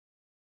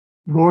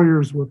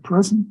 lawyers were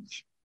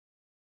present,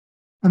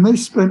 and they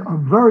spent a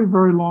very,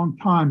 very long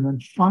time in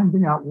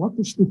finding out what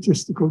the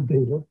statistical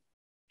data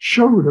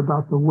showed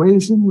about the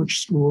ways in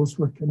which schools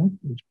were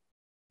connected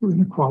to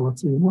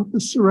inequality and what the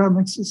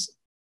surrounding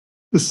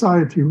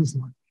society was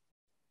like.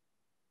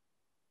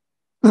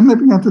 Then they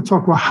began to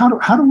talk, well,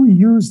 how do we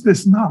use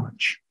this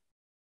knowledge?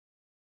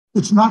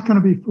 It's not going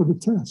to be for the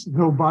test.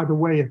 Though, by the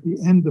way, at the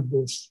end of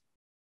this,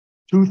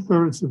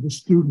 2/3 of the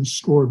students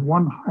scored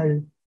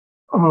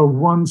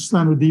one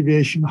standard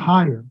deviation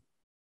higher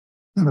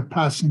than a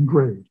passing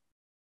grade.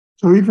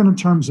 So even in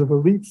terms of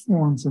elite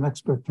forms and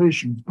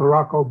expectations,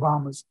 Barack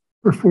Obama's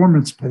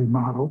performance pay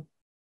model,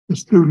 the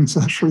students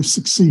actually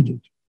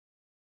succeeded.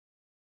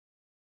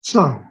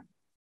 So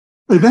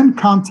they then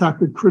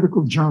contacted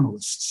critical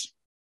journalists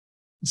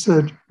and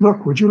said,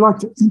 look, would you like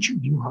to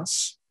interview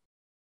us?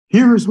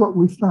 Here is what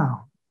we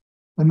found.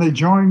 And they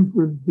joined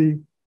with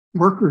the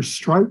workers'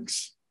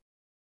 strikes,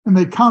 and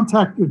they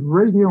contacted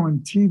radio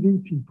and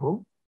TV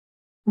people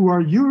who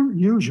are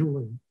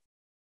usually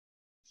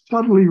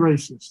subtly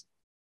racist,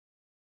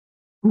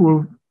 who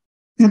will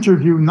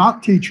interview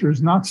not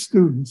teachers, not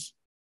students,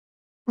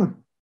 but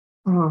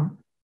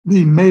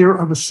the mayor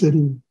of a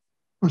city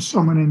or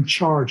someone in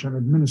charge, an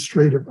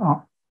administrative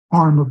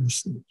arm of the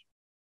state.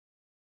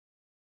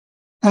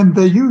 And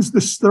they use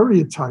the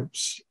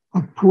stereotypes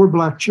of poor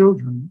Black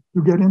children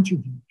to get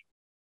interviewed.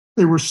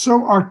 They were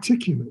so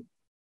articulate,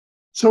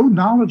 so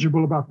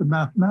knowledgeable about the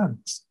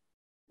mathematics,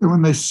 that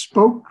when they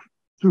spoke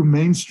to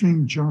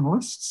mainstream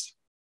journalists,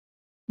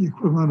 the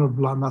equivalent of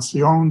La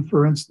Nación,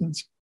 for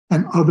instance,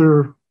 and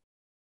other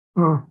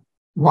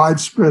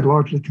widespread,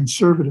 largely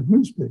conservative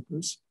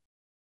newspapers,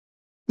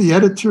 the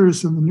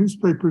editors and the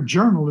newspaper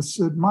journalists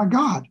said, my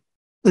God,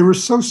 they were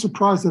so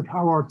surprised at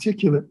how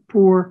articulate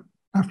poor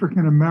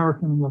African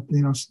American and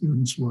Latino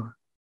students were.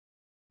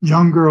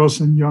 Young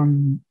girls and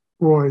young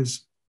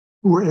boys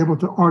who were able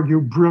to argue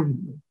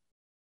brilliantly.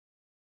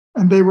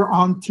 And they were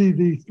on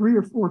TV 3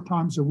 or 4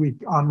 times a week,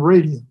 on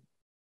radio,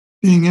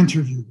 being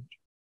interviewed.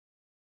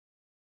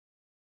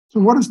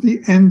 So what is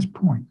the end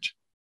point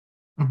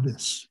of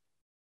this?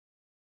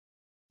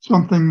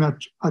 Something that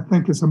I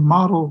think is a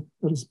model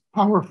that is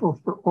powerful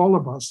for all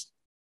of us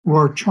who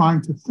are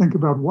trying to think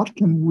about what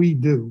can we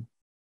do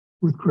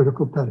with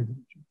critical pedagogy.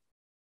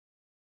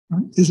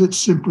 Right? Is it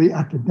simply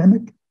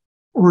academic,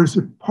 or is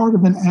it part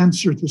of an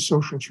answer to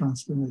social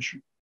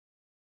transformation?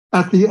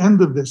 At the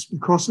end of this,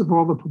 because of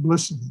all the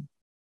publicity,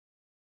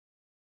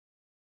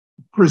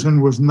 the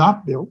prison was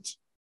not built,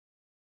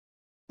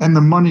 and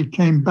the money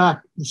came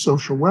back to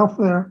social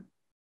welfare,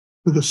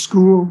 to the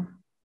school,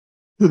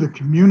 to the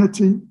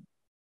community.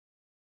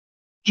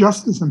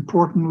 Just as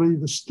importantly,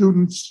 the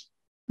students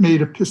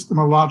made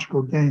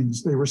epistemological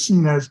gains. They were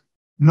seen as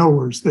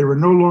knowers. They were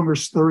no longer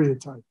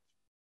stereotyped.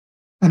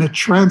 And it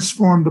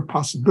transformed the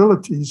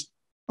possibilities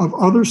of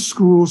other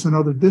schools and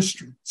other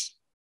districts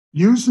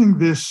using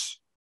this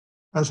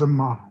as a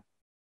model.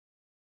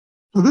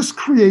 So this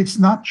creates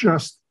not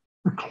just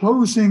the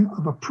closing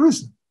of a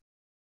prison,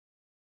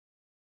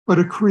 but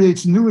it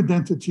creates new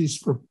identities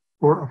for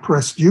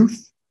oppressed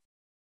youth,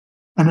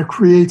 and it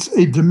creates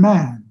a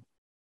demand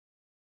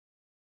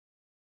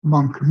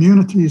among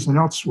communities and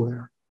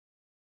elsewhere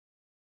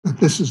that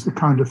this is the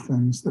kind of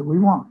things that we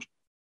want.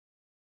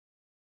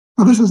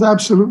 Now, this is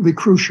absolutely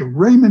crucial.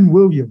 Raymond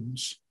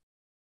Williams,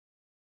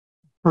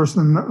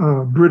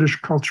 a British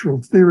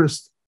cultural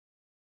theorist,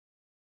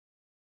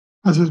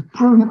 has a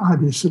brilliant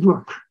idea. He said,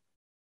 look,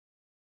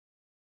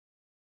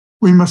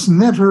 we must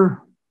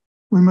never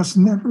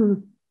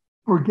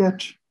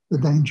forget the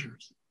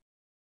dangers.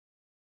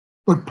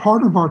 But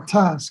part of our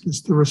task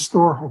is to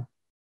restore hope,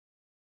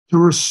 to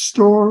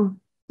restore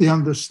the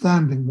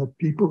understanding that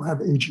people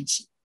have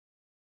agency,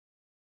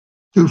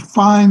 to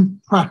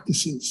find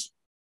practices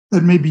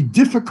that may be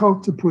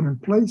difficult to put in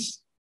place,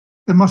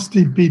 that must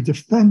be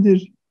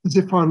defended as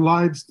if our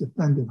lives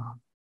depended on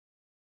it.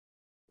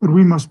 But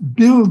we must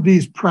build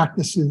these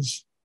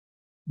practices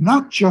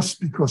not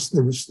just because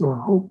they restore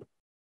hope,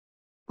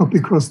 but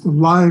because the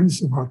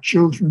lives of our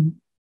children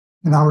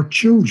and our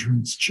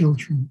children's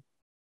children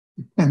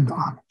depend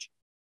on it.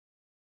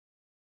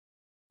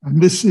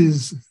 And this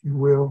is, if you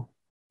will,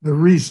 the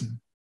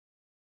reason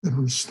that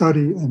we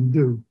study and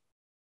do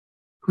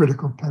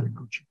critical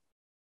pedagogy.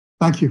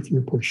 Thank you for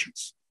your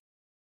patience.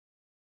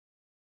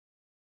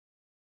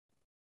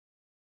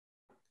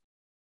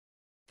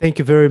 Thank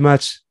you very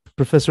much,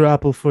 Professor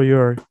Apple, for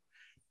your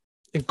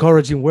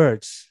encouraging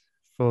words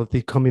for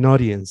the coming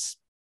audience.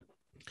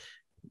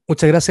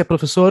 Muchas gracias,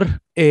 profesor,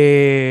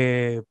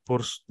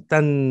 por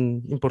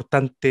tan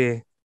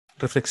importante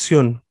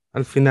reflexión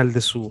al final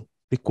de su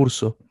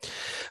discurso.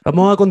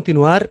 Vamos a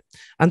continuar.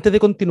 Antes de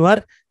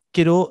continuar,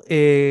 quiero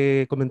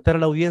comentar a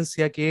la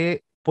audiencia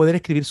que pueden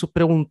escribir sus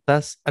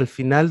preguntas. Al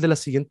final de la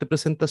siguiente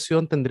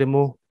presentación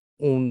tendremos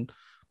un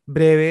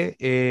breve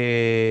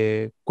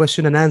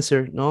question and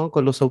answer, ¿no?,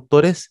 con los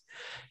autores.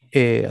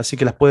 Así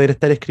que las pueden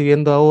estar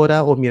escribiendo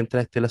ahora o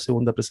mientras esté la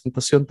segunda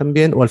presentación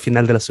también, o al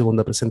final de la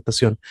segunda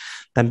presentación.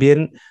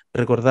 También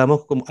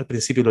recordamos, como al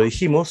principio lo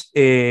dijimos,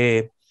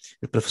 el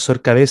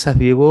profesor Cabezas,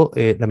 Diego,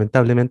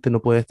 lamentablemente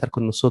no puede estar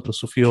con nosotros,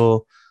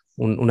 sufrió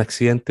un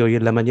accidente hoy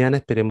en la mañana,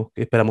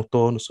 esperamos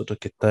todos nosotros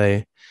que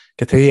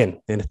esté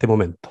bien en este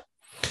momento.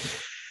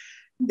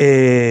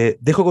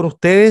 Dejo con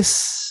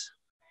ustedes,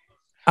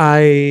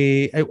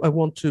 I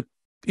want to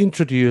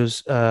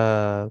introduce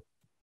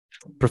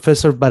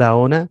Professor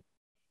Barahona,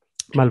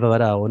 Malba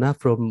Barahona,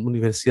 from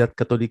Universidad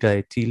Católica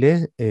de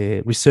Chile,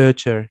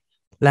 researcher,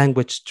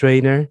 language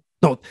trainer,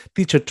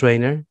 teacher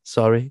trainer,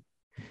 sorry,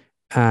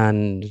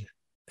 and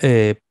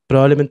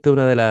probablemente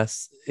una de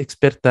las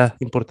expertas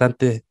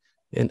importantes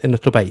en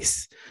nuestro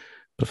país.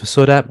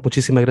 Profesora,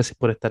 muchísimas gracias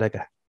por estar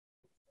acá.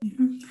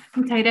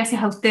 Muchas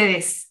gracias a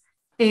ustedes.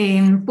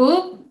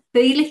 ¿Puedo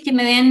pedirles que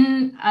me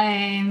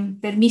den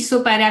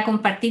permiso para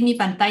compartir mi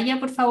pantalla,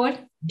 por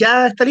favor?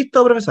 Ya está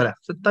listo, profesora.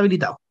 Está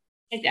habilitado.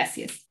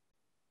 Gracias.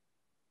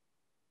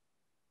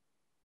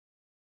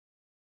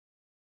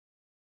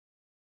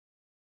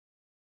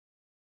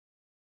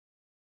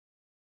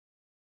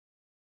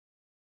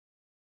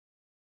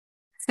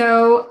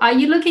 So, are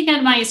you looking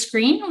at my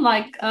screen?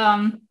 Like,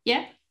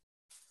 yeah?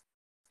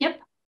 Yep.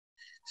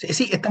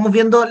 Sí, estamos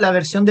viendo la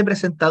versión de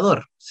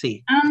presentador.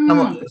 Sí.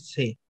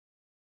 Sí.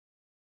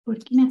 ¿Por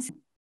qué me hace?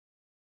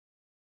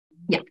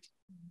 Yeah.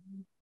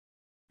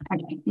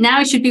 Okay.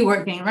 Now it should be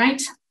working,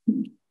 right?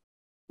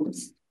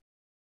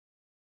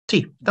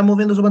 Sí, estamos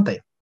viendo su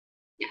pantalla.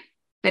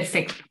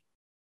 Perfect.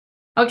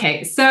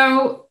 Okay,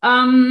 so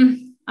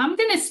I'm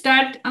going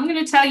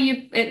to tell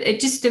you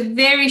just a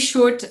very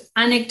short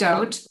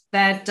anecdote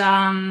that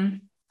I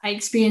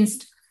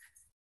experienced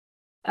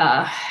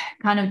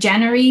kind of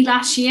January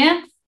last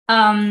year.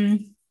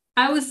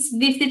 I was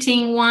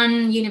visiting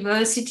one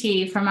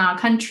university from our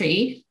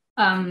country.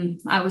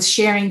 I was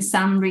sharing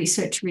some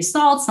research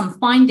results, some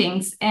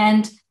findings,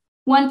 and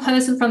one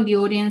person from the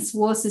audience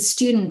was a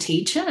student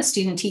teacher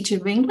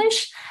of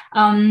English.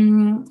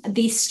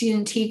 This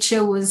student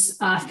teacher was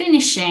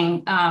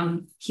finishing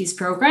his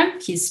program,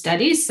 his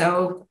studies.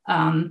 So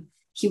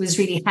he was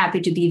really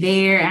happy to be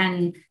there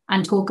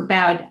and talk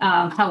about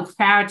how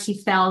proud he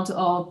felt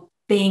of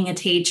being a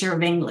teacher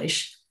of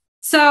English.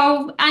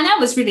 So, and I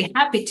was really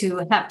happy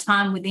to have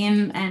time with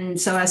him and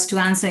so as to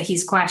answer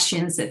his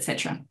questions,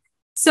 etc.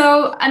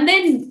 So, and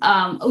then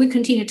we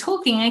continued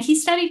talking and he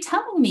started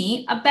telling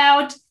me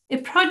about a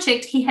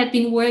project he had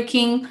been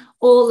working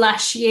all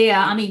last year,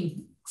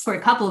 for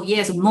a couple of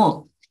years or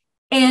more.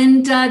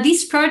 And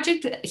this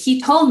project,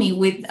 he told me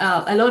with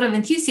a lot of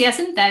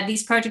enthusiasm that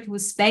this project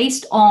was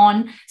based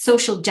on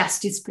social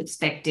justice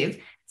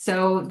perspective.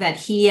 So that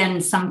he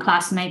and some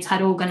classmates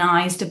had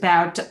organized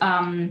about,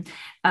 and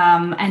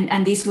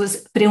this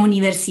was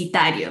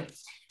preuniversitario.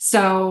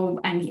 So,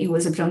 and it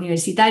was a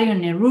preuniversitario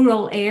in a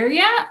rural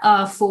area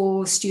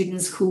for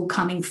students who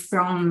coming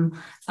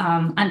from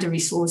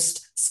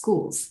under-resourced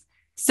schools.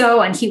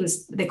 So, and he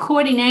was the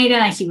coordinator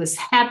and he was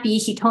happy.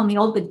 He told me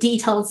all the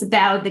details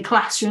about the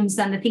classrooms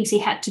and the things he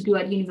had to do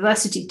at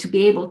university to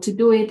be able to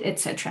do it,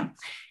 etc.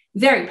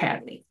 Very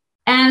proudly.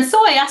 And so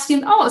I asked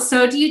him,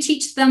 so do you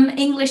teach them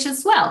English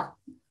as well?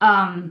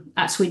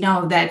 As we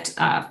know that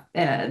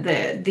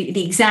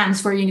the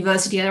exams for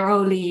university are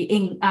only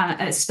in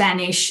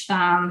Spanish,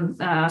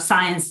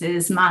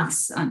 sciences,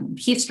 maths, and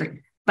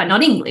history, but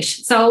not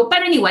English. So,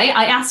 but anyway,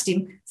 I asked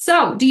him,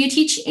 so do you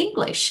teach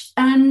English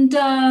and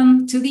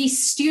to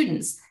these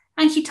students?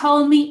 And he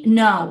told me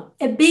no,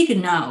 a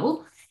big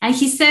no. And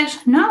he said,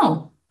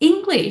 no,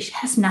 English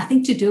has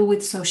nothing to do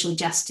with social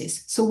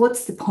justice. So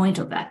what's the point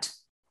of that?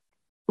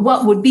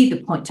 what would be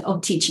the point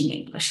of teaching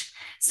English?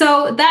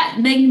 So that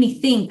made me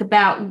think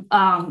about,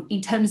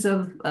 in terms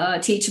of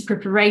teacher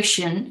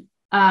preparation,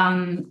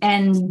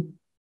 and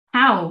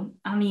how,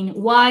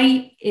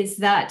 why is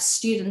that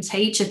student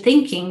teacher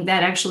thinking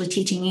that actually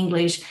teaching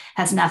English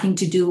has nothing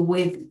to do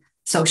with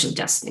social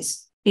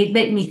justice? It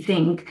made me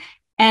think.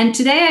 And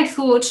today I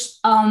thought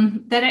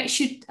that I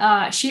should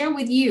share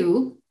with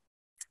you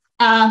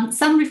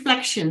some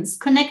reflections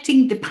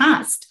connecting the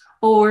past,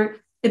 or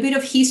a bit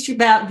of history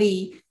about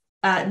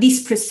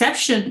this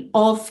perception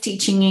of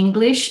teaching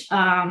English,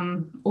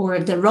 or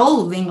the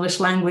role of English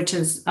language,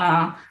 as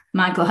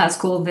Michael has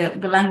called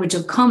the language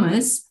of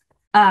commerce,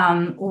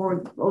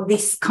 or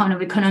this kind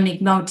of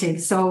economic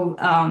motive. So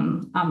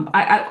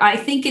I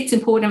think it's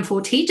important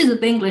for teachers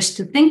of English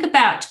to think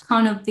about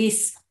kind of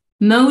these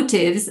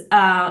motives,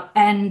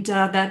 and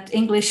that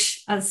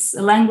English as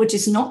a language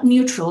is not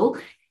neutral.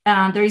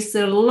 There is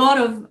a lot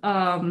of,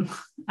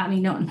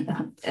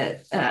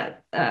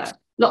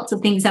 lots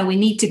of things that we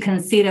need to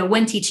consider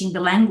when teaching the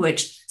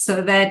language,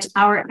 so that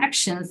our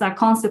actions are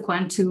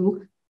consequent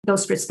to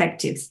those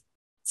perspectives.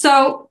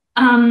 So,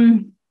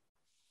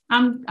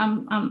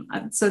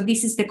 so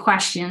this is the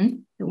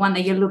question, the one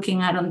that you're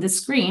looking at on the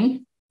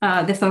screen,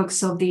 the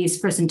focus of this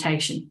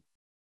presentation.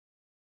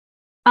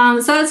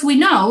 So as we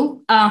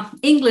know,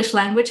 English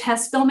language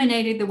has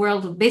dominated the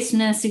world of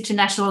business,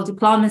 international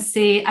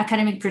diplomacy,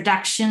 academic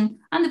production,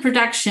 and the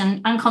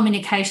production and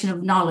communication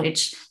of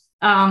knowledge.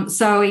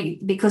 So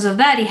because of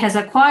that, it has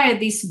acquired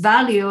this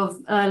value of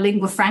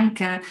lingua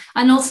franca,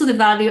 and also the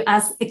value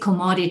as a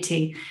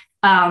commodity.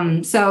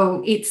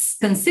 So it's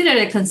considered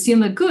a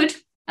consumer good,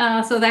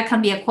 so that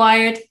can be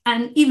acquired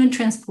and even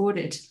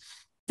transported.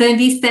 So in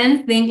this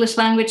sense, the English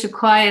language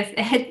acquires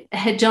a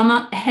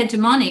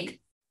hegemonic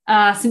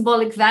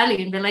symbolic value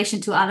in relation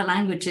to other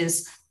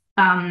languages,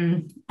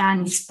 and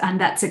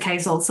that's the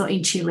case also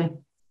in Chile.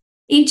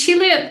 In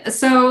Chile,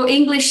 so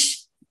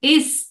English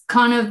is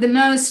kind of the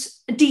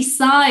most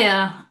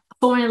desired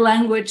foreign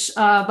language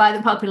by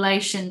the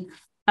population,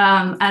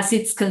 as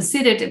it's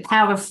considered a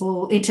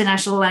powerful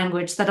international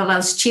language that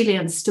allows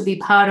Chileans to be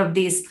part of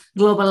this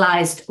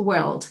globalized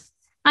world.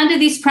 Under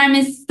this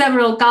premise,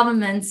 several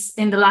governments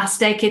in the last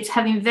decades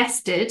have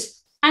invested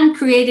and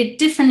created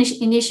different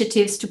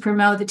initiatives to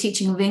promote the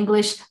teaching of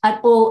English at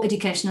all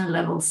educational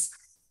levels.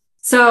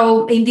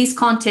 So in this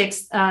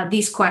context,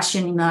 this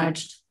question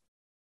emerged.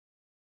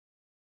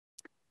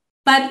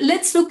 But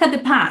let's look at the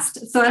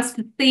past, so as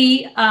to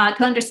see,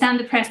 to understand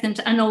the present,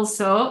 and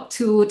also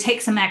to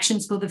take some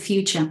actions for the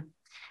future.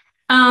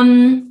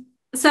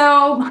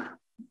 So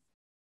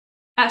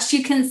as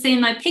you can see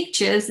in my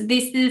pictures,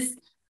 this is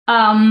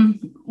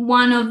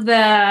one of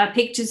the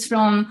pictures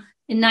from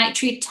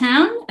nitrate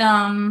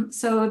town.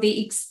 So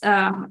the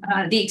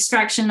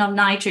extraction of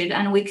nitrate,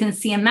 and we can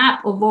see a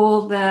map of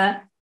all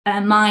the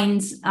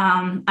mines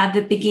at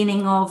the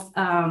beginning of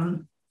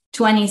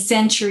 20th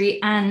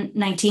century and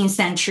 19th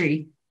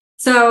century.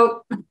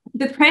 So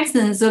the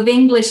presence of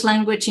English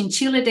language in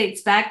Chile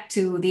dates back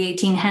to the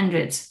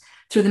 1800s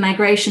through the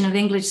migration of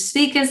English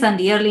speakers and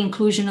the early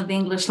inclusion of the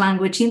English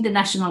language in the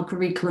national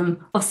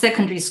curriculum of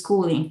secondary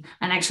schooling,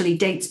 and actually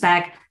dates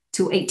back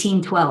to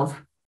 1812.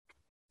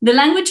 The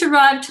language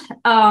arrived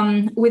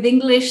with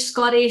English,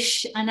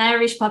 Scottish, and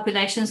Irish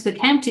populations who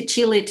came to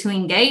Chile to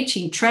engage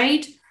in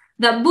trade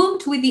that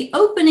boomed with the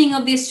opening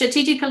of the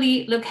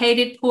strategically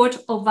located port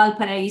of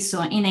Valparaiso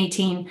in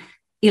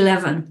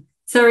 1811.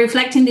 So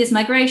reflecting this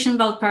migration,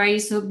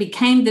 Valparaiso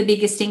became the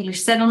biggest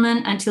English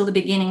settlement until the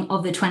beginning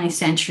of the 20th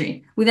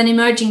century, with an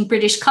emerging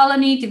British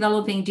colony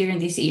developing during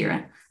this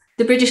era.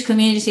 The British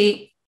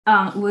community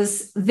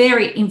was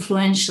very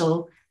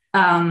influential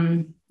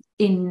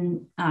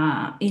in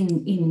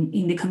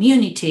the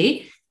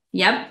community.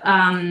 Yep.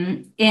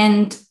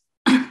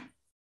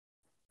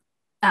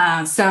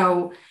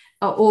 So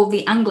all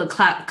the Anglo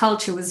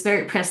culture was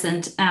very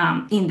present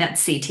in that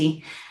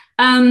city.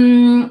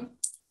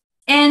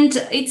 And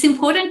it's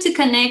important to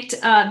connect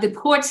the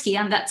ports here,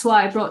 and that's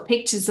why I brought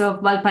pictures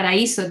of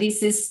Valparaiso.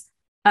 This is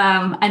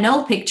an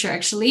old picture,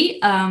 actually,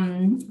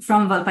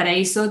 from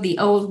Valparaiso, the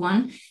old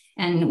one.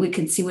 And we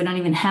can see we don't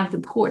even have the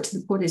port.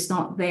 The port is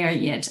not there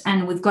yet.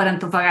 And we've got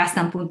Antofagasta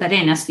and Punta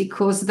Arenas,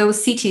 because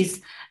those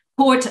cities,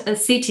 port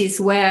cities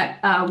where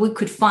we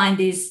could find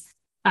these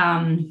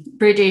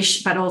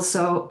British, but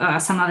also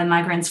some other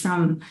migrants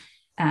from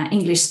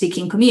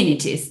English-speaking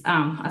communities,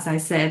 as I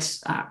said,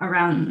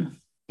 around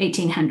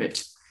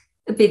 1800,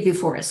 a bit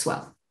before as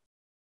well.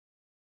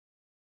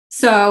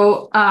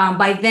 So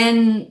by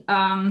then,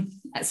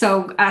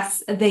 so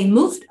as they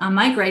moved and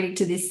migrated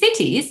to these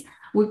cities,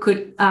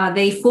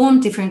 they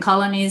formed different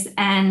colonies,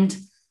 and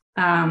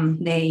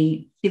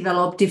they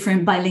developed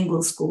different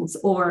bilingual schools,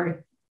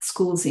 or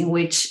schools in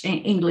which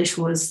English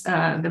was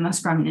the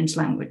most prominent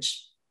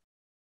language.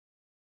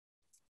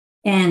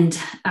 And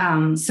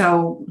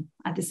so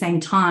at the same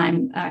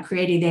time,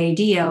 created the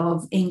idea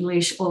of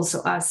English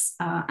also as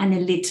an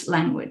elite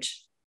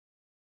language.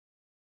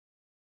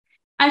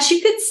 As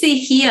you could see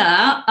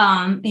here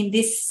in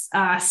this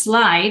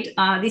slide,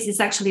 this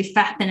is actually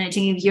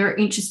fascinating if you're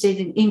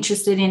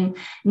interested in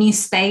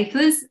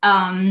newspapers.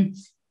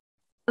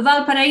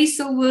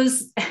 Valparaiso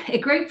was a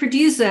great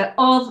producer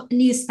of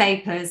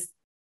newspapers,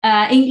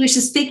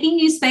 English-speaking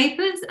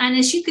newspapers. And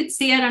as you could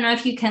see, I don't know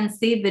if you can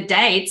see the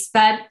dates,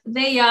 but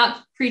they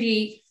are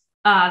pretty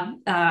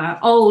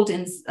old,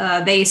 and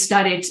they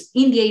started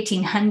in the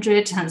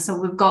 1800s. And so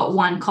we've got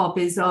one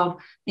copies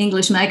of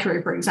English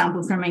Mercury, for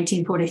example, from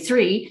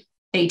 1843,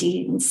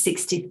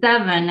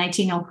 1867,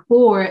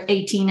 1904,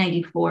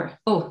 1894.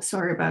 Oh,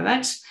 sorry about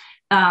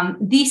that.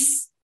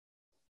 These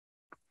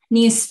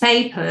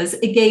newspapers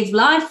gave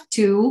life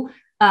to,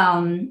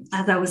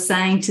 as I was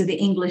saying, to the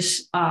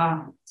English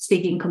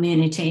speaking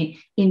community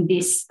in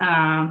this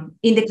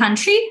in the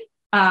country,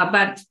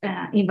 but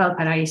in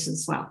Valparaiso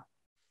as well.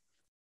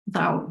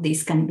 So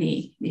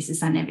this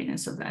is an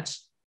evidence of that.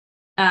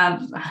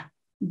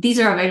 These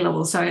are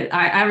available, so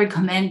I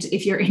recommend,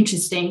 if you're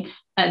interested,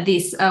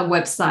 this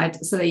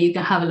website so that you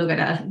can have a look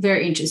at it.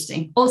 Very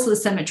interesting. Also the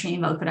cemetery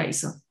in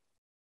Valparaiso.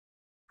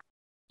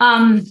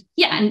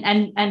 Yeah,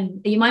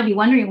 and you might be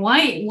wondering,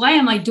 why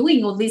am I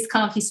doing all this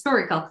kind of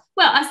historical?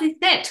 Well, as I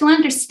said, to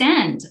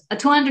understand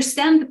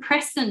the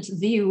present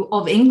view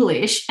of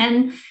English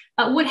and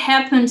what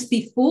happened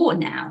before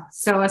now,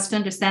 so as to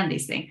understand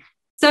this thing.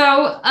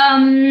 So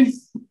in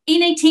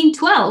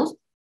 1812,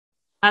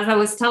 as I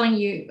was telling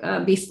you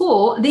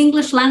before, the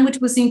English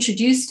language was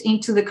introduced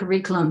into the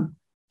curriculum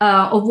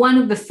of one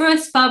of the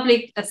first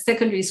public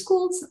secondary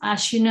schools,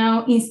 as you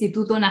know,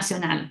 Instituto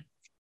Nacional.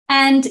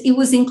 And it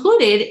was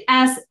included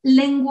as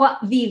lengua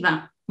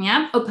viva,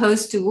 yeah,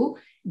 opposed to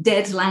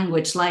dead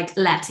language like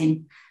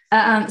Latin.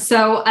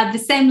 So at the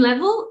same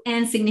level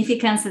and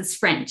significance as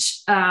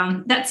French.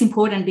 That's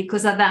important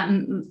because at that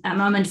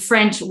moment,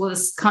 French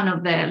was kind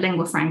of the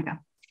lingua franca.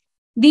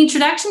 The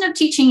introduction of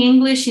teaching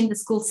English in the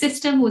school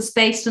system was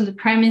based on the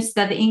premise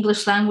that the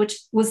English language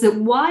was a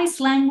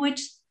wise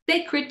language,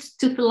 sacred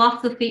to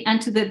philosophy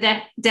and to the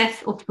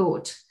depth of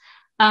thought.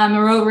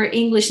 Moreover,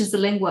 English as a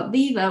lingua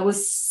viva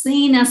was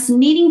seen as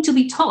needing to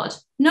be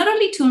taught, not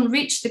only to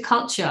enrich the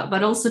culture,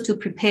 but also to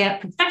prepare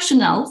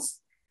professionals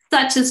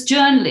such as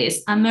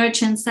journalists and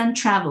merchants and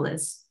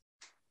travelers.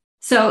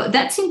 So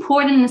that's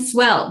important as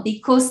well,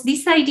 because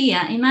this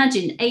idea,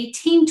 imagine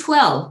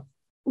 1812,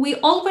 we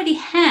already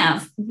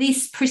have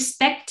this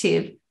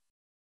perspective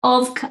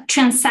of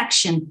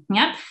transaction,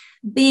 yeah,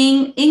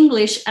 being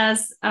English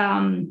as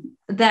with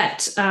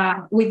that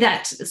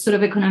sort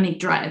of economic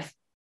drive.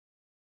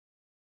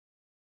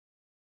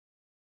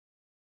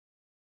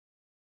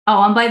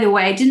 Oh, and by the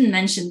way, I didn't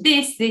mention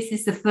this. This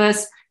is the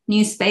first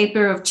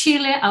newspaper of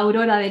Chile,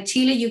 Aurora de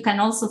Chile. You can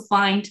also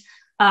find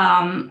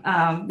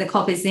the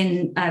copies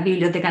in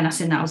Biblioteca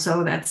Nacional.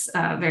 So that's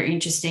very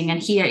interesting.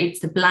 And here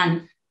it's the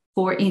plan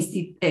for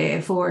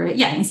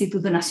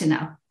Instituto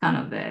Nacional, kind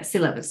of the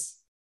syllabus.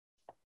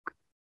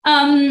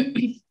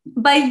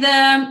 By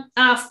the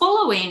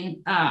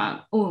following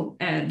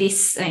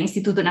this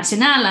Instituto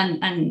Nacional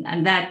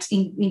and that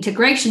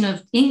integration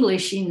of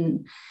English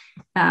in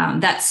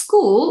that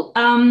school,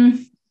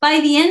 by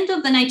the end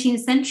of the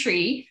 19th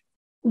century,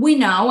 we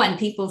know, and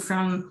people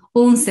from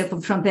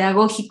UMCE, from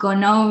Pedagógico,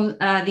 know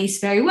this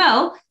very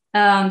well,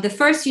 the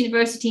first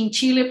university in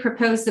Chile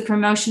proposed the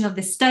promotion of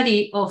the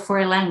study of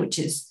foreign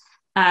languages,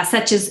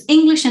 such as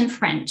English and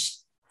French.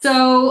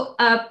 So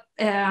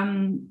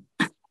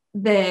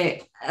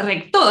the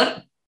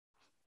rector,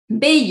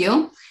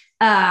 Bello,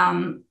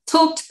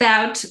 talked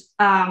about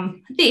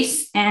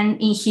this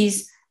and in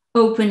his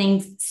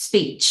opening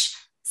speech.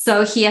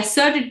 So he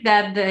asserted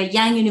that the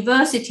young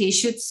university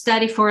should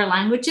study foreign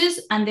languages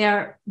and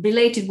their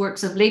related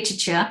works of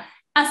literature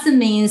as a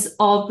means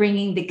of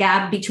bringing the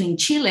gap between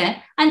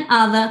Chile and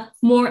other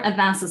more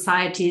advanced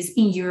societies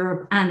in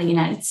Europe and the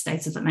United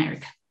States of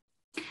America.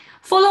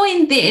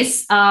 Following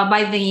this,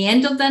 by the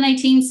end of the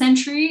 19th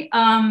century,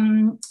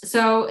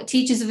 so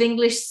teachers of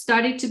English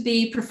started to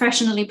be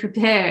professionally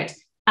prepared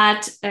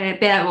at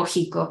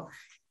Pedagógico.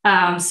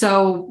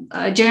 So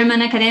a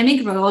German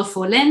academic,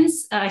 Rodolfo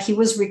Lenz, he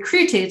was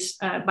recruited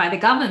by the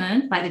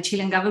government, by the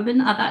Chilean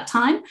government at that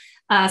time.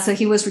 So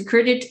he was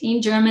recruited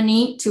in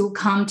Germany to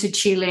come to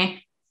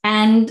Chile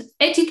and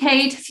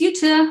educate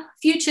future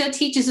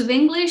teachers of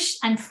English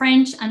and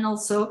French and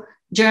also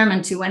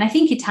German too, and I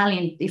think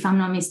Italian, if I'm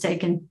not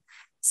mistaken.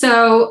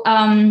 So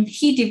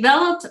he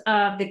developed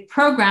the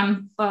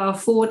program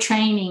for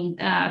training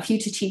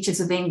future teachers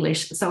of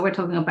English. So we're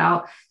talking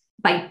about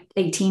by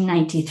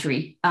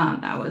 1893,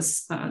 that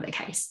was the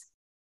case.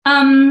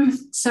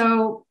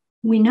 So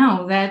we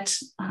know that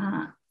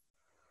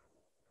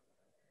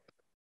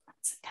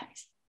that's the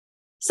case.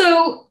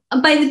 So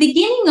by the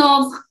beginning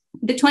of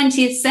the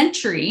 20th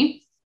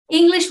century,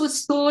 English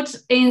was taught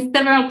in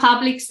several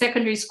public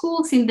secondary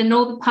schools in the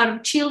northern part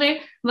of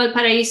Chile,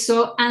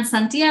 Valparaiso, and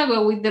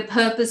Santiago, with the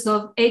purpose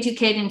of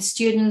educating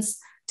students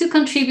to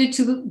contribute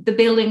to the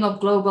building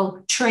of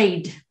global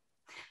trade.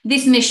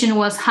 This mission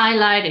was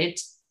highlighted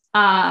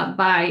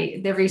by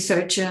the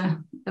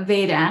researcher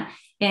Vera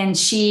And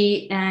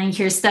she, in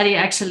her study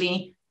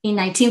actually in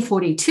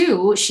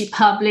 1942, she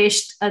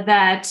published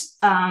that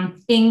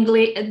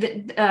English,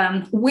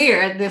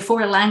 where the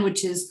foreign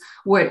languages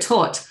were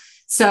taught.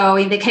 So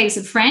in the case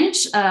of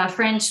French,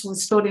 French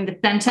was taught in the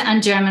center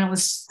and German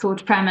was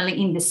taught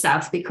primarily in the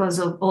south because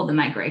of all the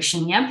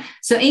migration. Yeah.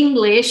 So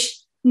English,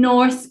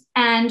 north,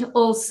 and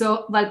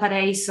also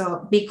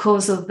Valparaiso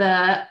because of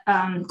the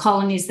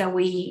colonies that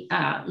we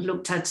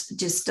looked at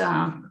just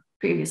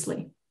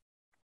previously.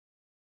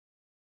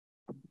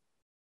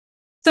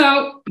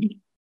 So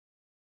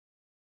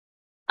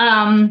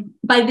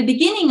by the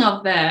beginning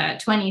of the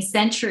 20th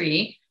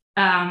century,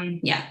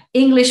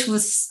 English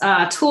was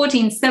taught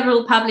in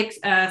several public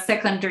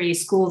secondary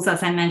schools,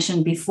 as I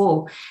mentioned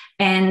before.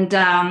 And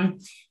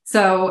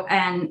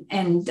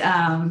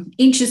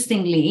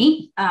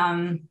interestingly,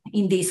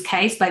 in this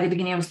case, by the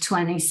beginning of the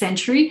 20th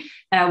century,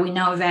 we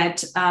know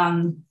that,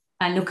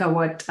 and look at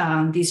what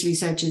these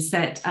researchers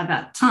said at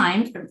that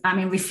time, I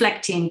mean,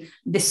 reflecting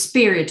the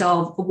spirit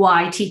of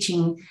why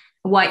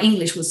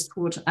English was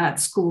taught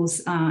at schools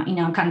in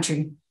our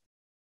country.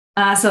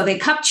 So they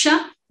capture,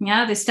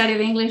 the study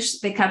of English,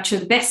 they capture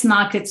the best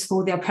markets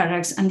for their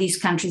products, and these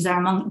countries are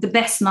among the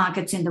best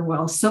markets in the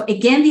world. So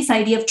again, this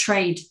idea of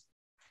trade,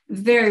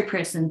 very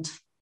present.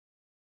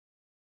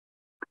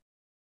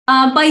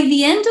 By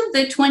the end of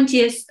the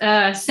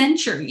 20th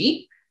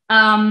century,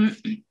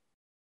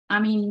 I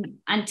mean,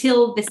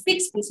 until the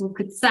 60s, we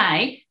could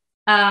say,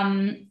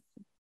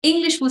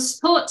 English was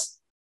taught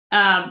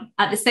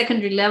at the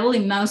secondary level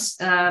in most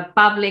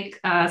public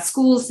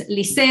schools,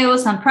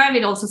 liceos, and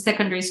private also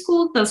secondary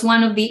schools as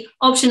one of the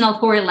optional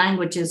foreign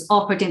languages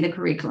offered in the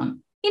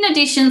curriculum. In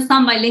addition,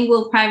 some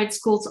bilingual private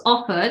schools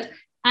offered,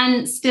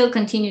 and still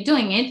continue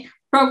doing it,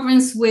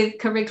 programs with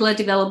curricula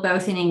developed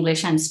both in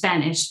English and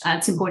Spanish.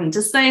 It's important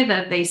to say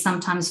that they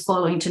sometimes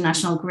follow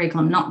international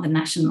curriculum, not the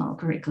national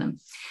curriculum.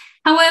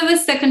 However,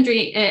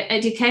 secondary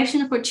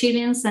education for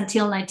Chileans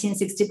until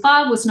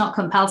 1965 was not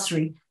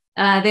compulsory.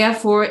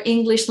 Therefore,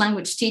 English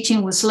language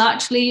teaching was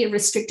largely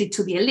restricted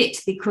to the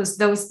elite because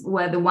those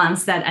were the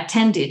ones that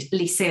attended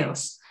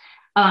liceos.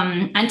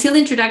 Until the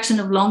introduction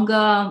of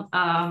longer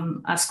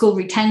school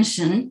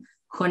retention,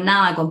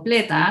 jornada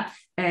completa,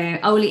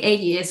 only 8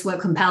 years were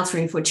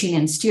compulsory for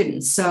Chilean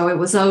students. So it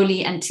was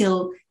only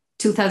until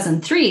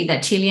 2003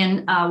 that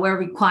Chileans were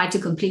required to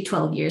complete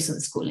 12 years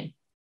of schooling.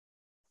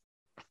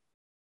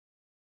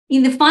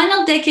 In the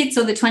final decades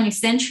of the 20th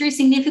century,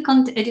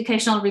 significant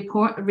educational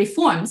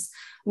reforms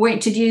were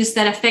introduced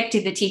that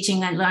affected the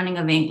teaching and learning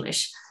of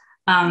English.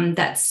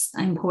 That's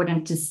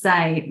important to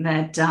say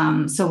that,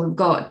 so we've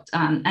got,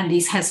 and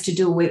this has to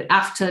do with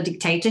after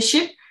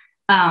dictatorship,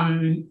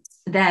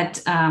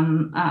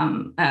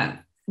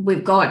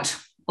 we've got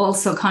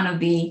also kind of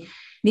the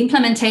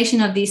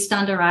implementation of these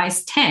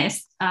standardized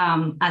tests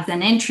as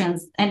an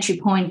entry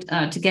point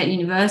to get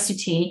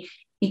university,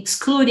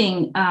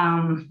 excluding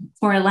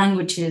foreign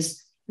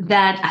languages,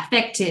 that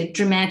affected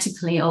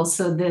dramatically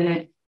also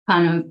the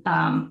kind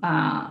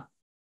of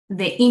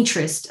the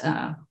interest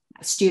of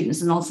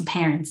students and also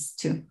parents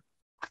too.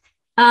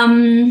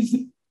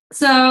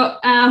 So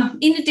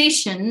in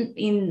addition,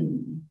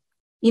 in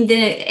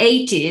the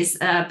 80s,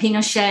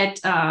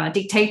 Pinochet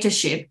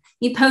dictatorship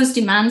imposed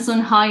demands on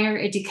higher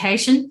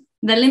education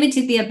that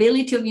limited the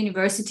ability of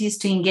universities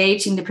to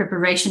engage in the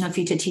preparation of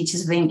future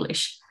teachers of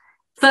English.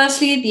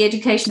 Firstly, the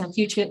education of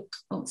future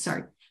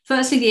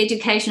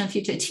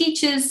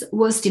teachers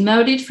was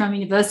demoted from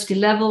university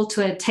level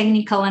to a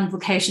technical and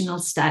vocational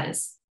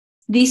status.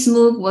 This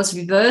move was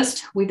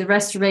reversed with the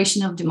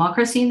restoration of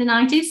democracy in the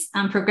 90s,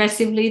 and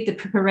progressively the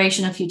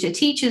preparation of future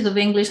teachers of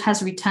English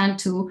has returned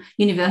to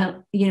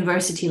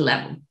university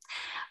level.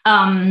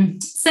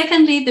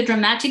 Secondly, the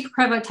dramatic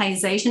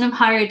privatization of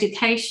higher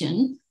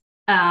education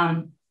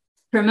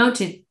the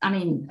dramatic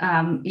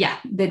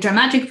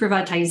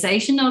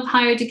privatization of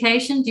higher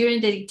education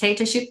during the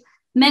dictatorship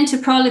meant a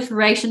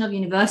proliferation of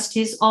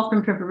universities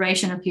offering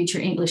preparation of future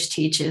English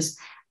teachers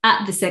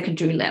at the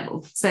secondary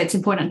level. So it's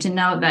important to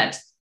know that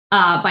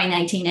by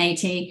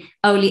 1980,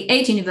 only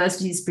 8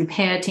 universities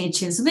prepared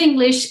teachers of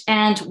English,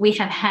 and we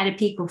have had a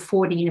peak of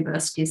 40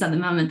 universities. At the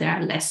moment, there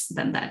are less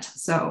than that,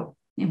 so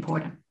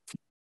important.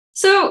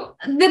 So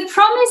the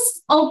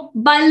promise of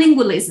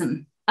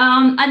bilingualism,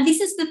 and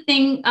this is the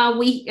thing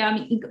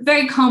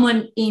very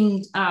common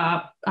in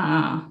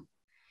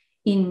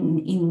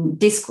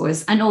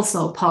discourse and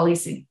also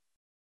policy.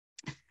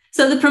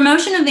 So the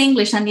promotion of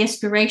English and the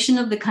aspiration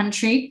of the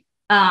country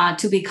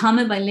to become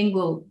a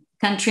bilingual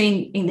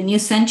country in the new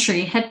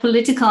century had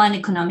political and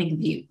economic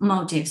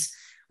motives.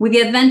 With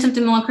the advent of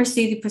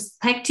democracy, the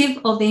perspective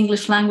of the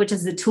English language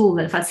as a tool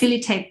that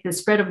facilitates the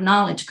spread of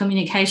knowledge,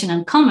 communication,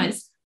 and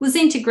commerce was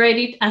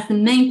integrated as the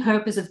main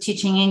purpose of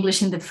teaching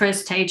English in the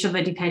first stage of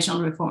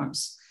educational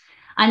reforms.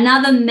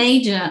 Another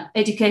major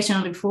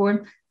educational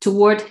reform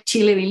toward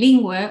Chile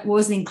bilingue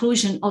was the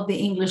inclusion of the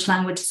English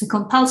language as a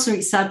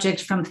compulsory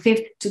subject from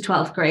 5th to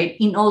 12th grade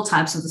in all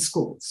types of the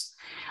schools.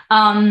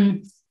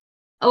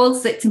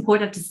 also it's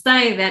important to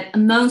say that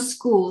most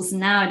schools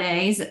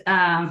nowadays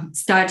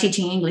start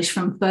teaching English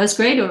from first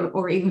grade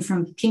or even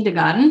from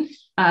kindergarten,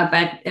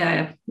 but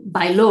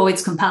by law,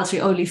 it's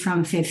compulsory only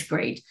from fifth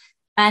grade.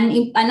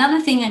 And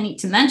another thing I need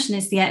to mention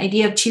is the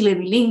idea of Chile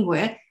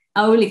bilingue,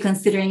 only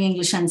considering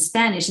English and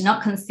Spanish,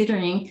 not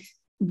considering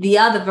the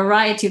other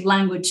variety of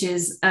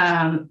languages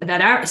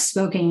that are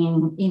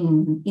spoken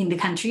in the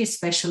country,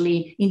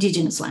 especially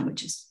indigenous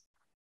languages.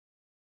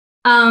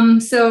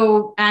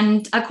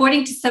 And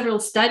according to several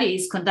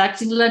studies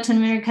conducted in Latin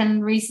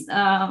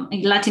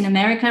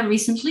America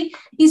recently,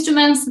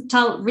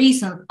 instrumental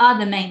reasons are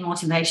the main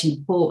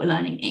motivation for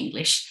learning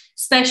English,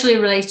 especially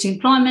related to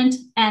employment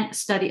and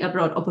study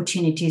abroad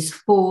opportunities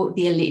for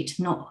the elite,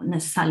 not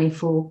necessarily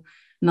for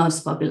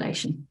most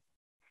population.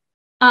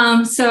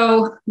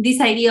 So this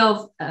idea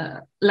of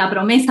la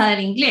promesa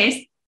del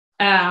inglés,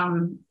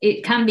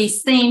 it can be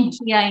seen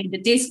here in the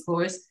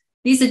discourse.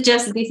 This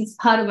is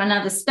part of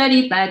another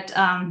study, but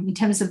in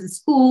terms of the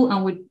school,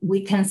 and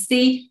we can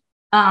see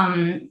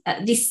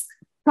this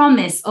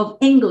promise of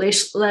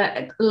English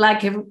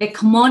like a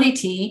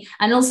commodity,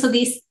 and also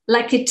this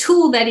like a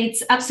tool that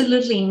it's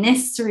absolutely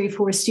necessary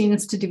for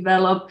students to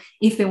develop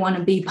if they want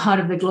to be part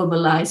of the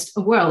globalized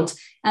world.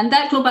 And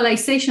that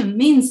globalization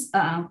means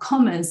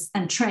commerce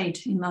and trade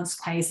in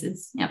most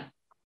cases. Yeah.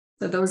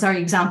 So those are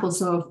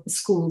examples of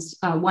schools.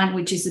 One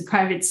which is a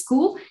private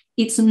school.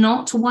 It's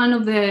not one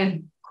of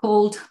the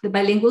called the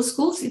bilingual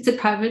schools. It's a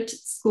private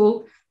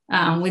school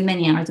with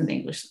many hours of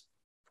English.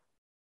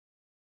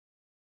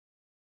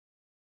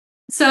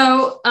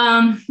 So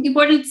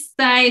important to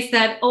say is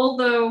that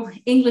although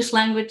English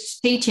language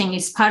teaching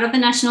is part of the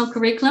national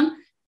curriculum,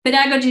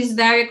 pedagogies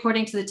vary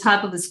according to the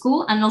type of the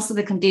school and also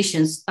the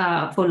conditions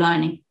for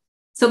learning.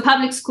 So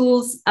public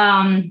schools,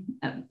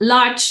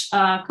 large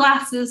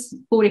classes,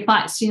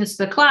 45 students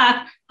per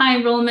class, high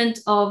enrollment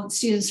of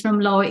students from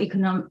lower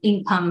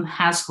income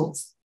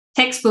households.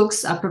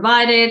 Textbooks are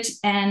provided,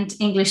 and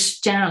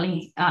English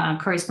generally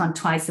correspond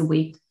twice a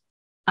week.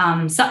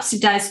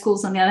 Subsidized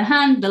schools, on the other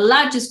hand, the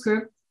largest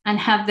group and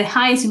have the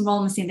highest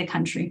enrollments in the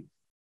country.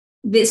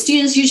 The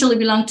students usually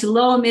belong to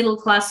lower middle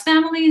class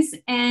families,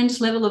 and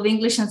level of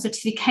English and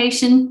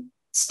certification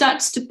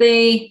starts to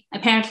be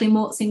apparently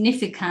more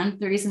significant.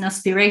 There is an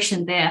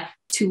aspiration there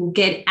to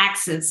get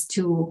access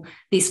to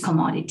this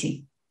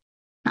commodity.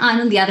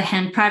 And on the other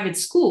hand, private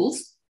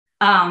schools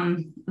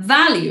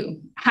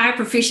value high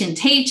proficient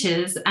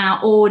teachers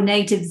or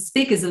native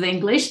speakers of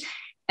English,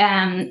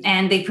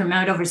 and they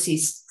promote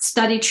overseas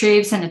study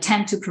trips and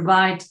attempt to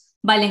provide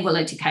bilingual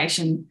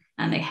education.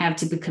 And they have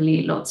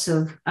typically lots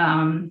of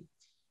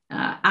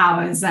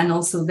hours, and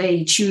also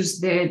they choose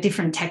the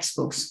different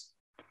textbooks.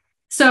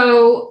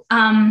 So,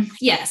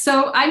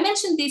 so I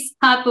mentioned this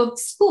type of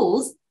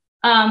schools.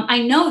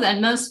 I know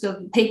that most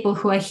of the people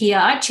who are here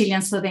are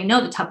Chilean, so they know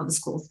the type of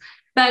schools.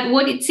 But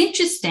what it's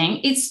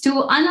interesting is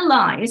to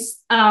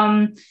analyze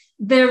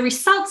the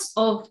results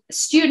of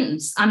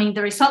students,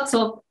 the results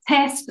of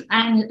tests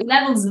and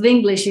levels of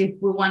English, if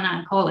we want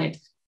to call it.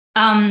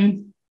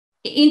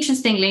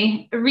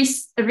 Interestingly,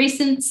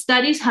 recent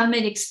studies have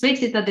made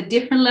explicit that the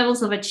different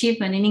levels of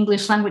achievement in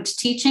English language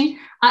teaching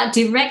are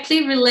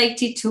directly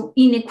related to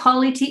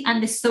inequality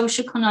and the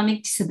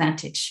socioeconomic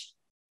disadvantage.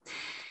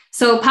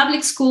 So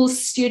public school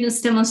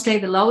students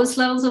demonstrate the lowest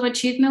levels of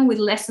achievement with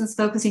lessons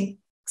focusing.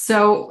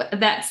 So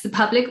that's the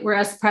public,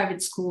 whereas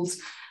private schools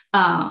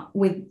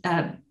with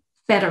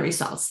better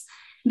results.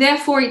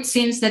 Therefore, it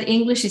seems that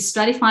English is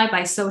stratified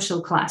by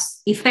social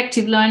class.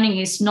 Effective learning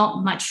is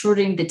not much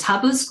rooted in the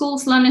type of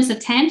schools learners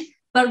attend,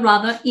 but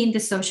rather in the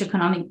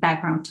socioeconomic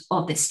background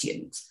of the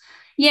students.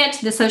 Yet,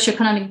 the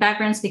socioeconomic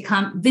backgrounds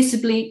become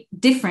visibly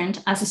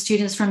different as the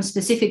students from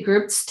specific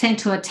groups tend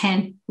to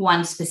attend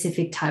one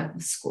specific type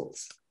of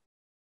schools.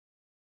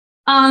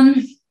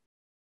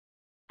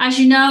 As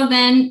you know,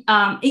 then,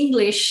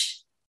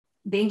 English,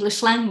 the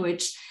English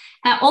language,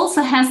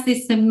 also has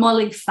this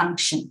symbolic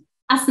function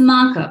as a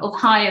marker of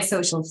higher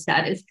social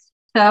status.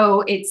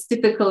 So it's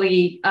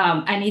typically,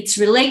 and it's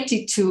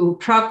related to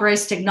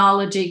progress,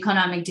 technology,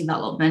 economic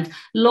development.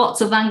 Lots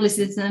of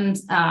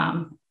Anglicisms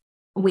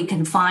we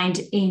can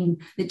find in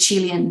the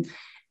Chilean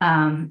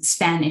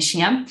Spanish,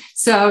 yeah?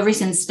 So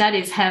recent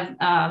studies have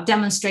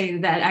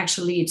demonstrated that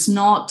actually it's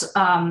not,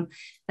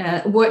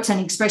 words and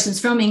expressions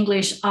from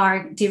English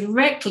are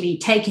directly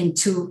taken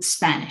to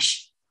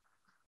Spanish.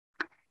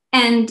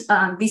 And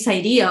this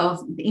idea of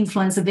the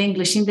influence of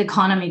English in the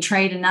economy,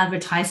 trade, and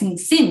advertising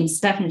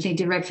seems definitely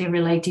directly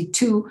related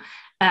to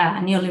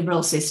a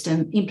neoliberal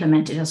system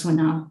implemented, as we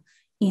know,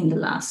 in the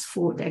last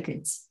 4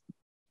 decades.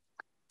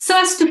 So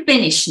as to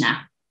finish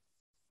now,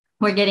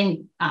 we're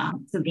getting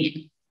to the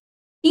end.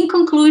 In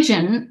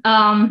conclusion,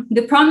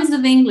 the promise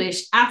of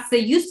English as a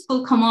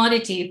useful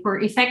commodity for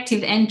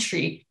effective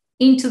entry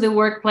into the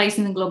workplace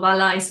in the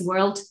globalized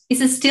world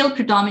is still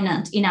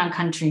predominant in our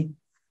country.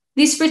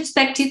 This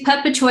perspective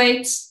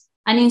perpetuates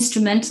an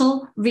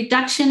instrumental,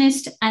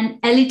 reductionist, and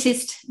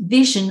elitist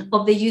vision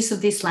of the use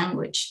of this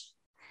language.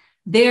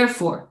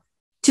 Therefore,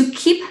 To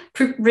keep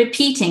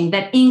repeating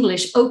that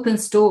English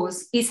opens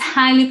doors is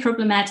highly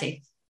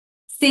problematic,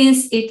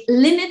 since it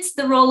limits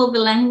the role of the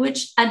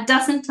language and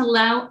doesn't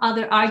allow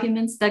other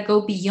arguments that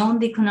go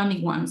beyond the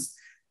economic ones,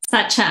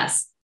 such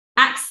as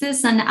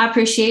access and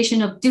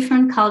appreciation of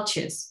different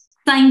cultures,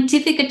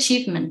 scientific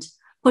achievement,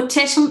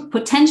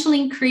 potential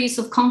increase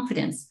of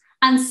confidence,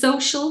 and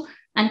social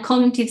and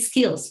cognitive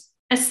skills,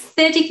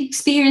 aesthetic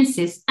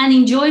experiences, and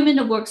enjoyment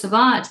of works of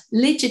art,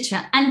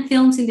 literature, and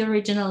films in the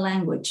original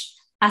language,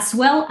 as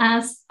well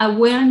as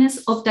awareness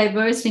of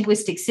diverse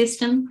linguistic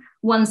system,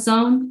 one's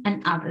own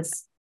and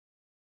others.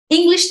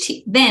 English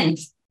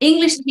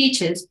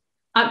teachers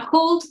are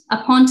called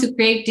upon to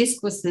create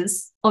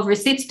discourses of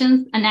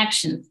resistance and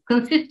actions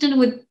consistent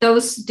with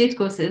those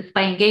discourses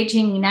by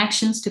engaging in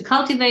actions to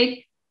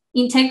cultivate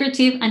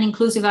integrative and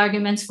inclusive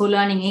arguments for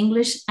learning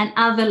English and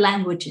other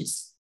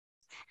languages.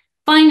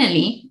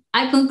 Finally,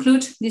 I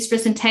conclude this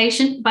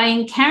presentation by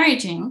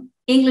encouraging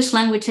English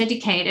language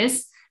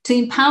educators to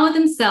empower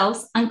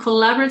themselves and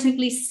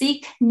collaboratively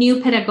seek new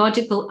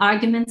pedagogical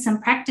arguments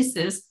and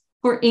practices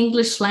for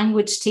English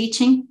language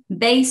teaching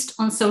based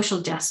on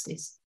social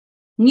justice.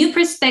 New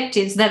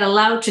perspectives that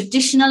allow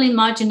traditionally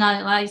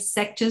marginalized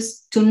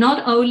sectors to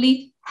not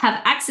only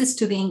have access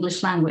to the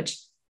English language,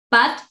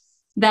 but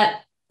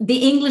that the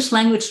English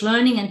language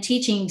learning and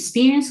teaching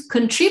experience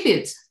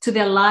contributes to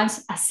their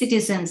lives as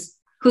citizens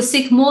who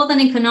seek more than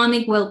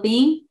economic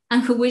well-being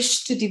and who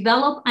wish to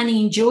develop and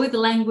enjoy the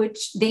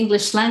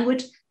English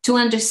language to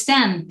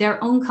understand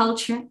their own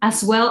culture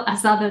as well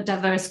as other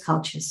diverse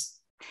cultures.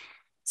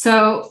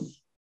 So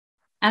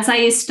as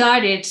I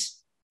started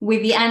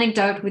with the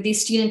anecdote with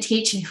this student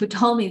teacher who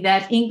told me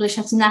that English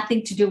has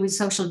nothing to do with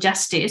social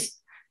justice,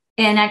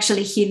 and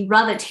actually he'd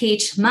rather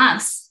teach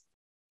maths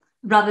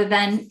rather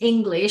than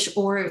English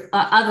or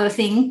other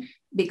thing,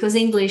 because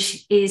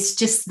English is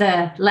just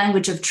the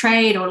language of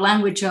trade or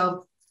language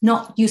of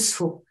not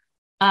useful.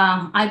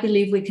 I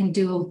believe we can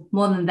do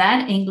more than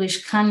that.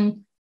 English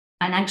can,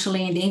 and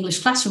actually in the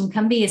English classroom,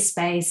 can be a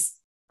space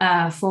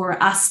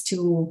for us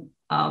to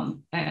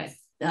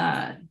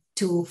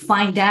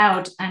find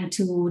out and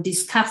to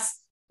discuss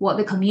what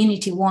the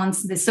community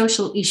wants, the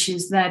social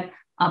issues that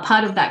are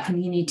part of that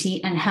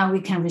community, and how we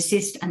can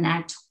resist and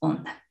act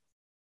on them.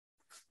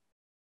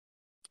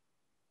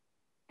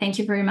 Thank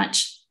you very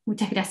much.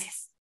 Muchas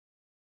gracias.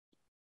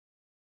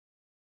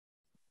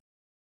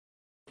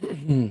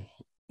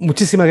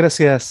 Muchísimas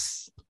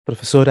gracias,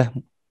 profesora,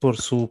 por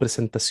su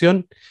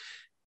presentación.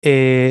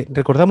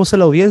 Recordamos a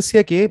la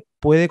audiencia que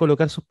puede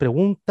colocar sus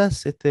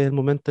preguntas. Este es el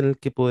momento en el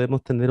que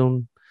podemos tener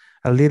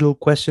a little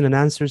question and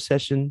answer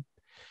session.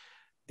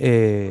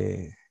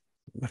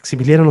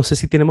 Maximiliano, no sé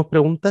si tenemos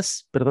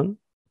preguntas, perdón.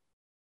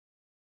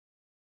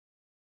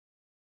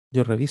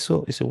 Yo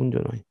reviso y según yo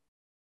no hay.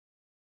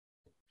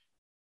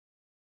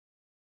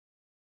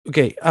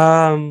 Okay.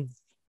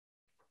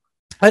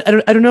 I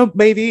don't know,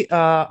 maybe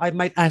I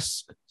might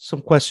ask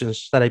some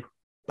questions that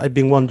I've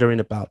been wondering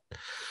about.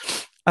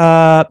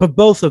 But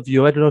both of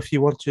you, I don't know if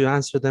you want to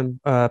answer them,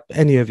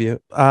 any of you,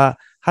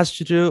 has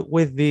to do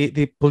with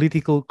the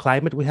political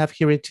climate we have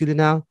here in Chile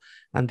now,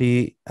 and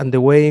the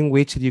way in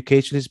which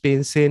education is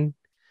being seen,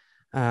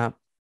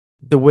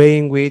 the way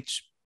in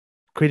which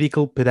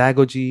critical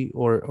pedagogy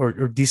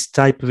or this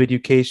type of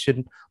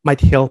education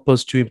might help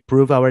us to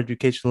improve our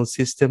educational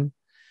system,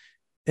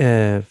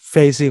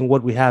 facing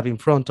what we have in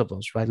front of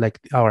us, right? Like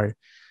our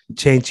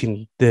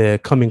changing the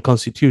coming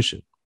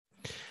constitution.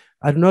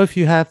 I don't know if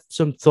you have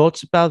some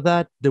thoughts about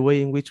that, the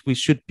way in which we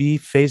should be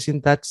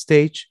facing that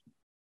stage.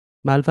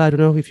 Malba, I don't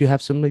know if you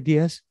have some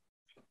ideas.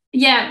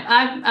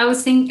 Yeah, I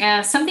was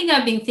thinking something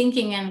I've been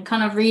thinking and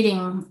kind of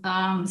reading,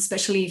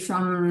 especially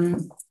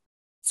from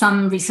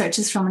some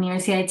researchers from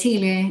Universidad de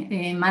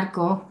Chile,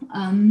 Marco,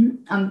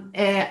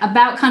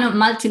 about kind of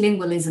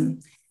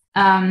multilingualism.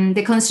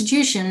 The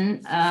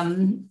Constitution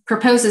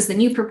proposes, the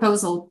new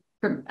proposal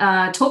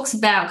talks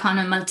about kind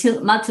of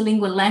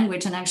multilingual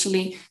language and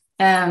actually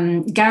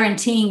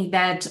guaranteeing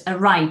that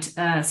right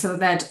so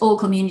that all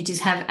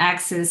communities have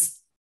access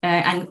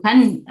and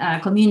can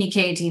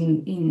communicate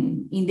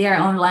in their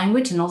own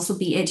language and also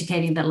be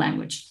educated in that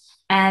language.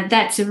 And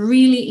that's a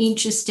really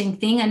interesting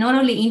thing, and not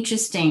only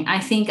interesting, I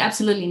think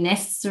absolutely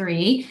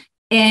necessary.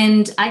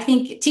 And I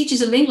think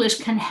teachers of English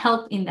can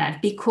help in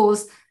that,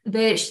 because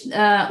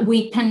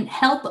we can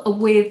help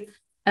with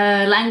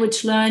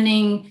language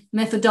learning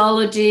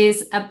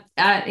methodologies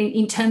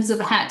in terms of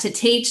how to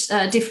teach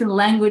different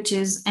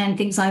languages and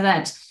things like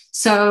that.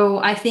 So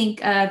I think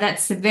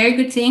that's a very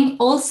good thing.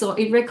 Also,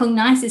 it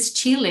recognizes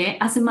Chile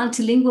as a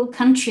multilingual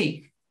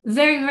country.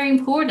 Very, very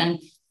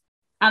important.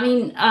 I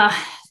mean,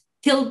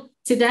 till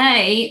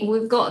today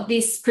we've got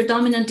this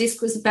predominant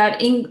discourse about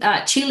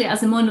Chile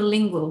as a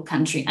monolingual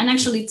country, and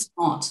actually it's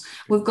not.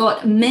 We've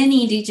got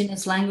many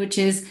indigenous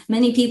languages,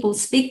 many people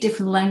speak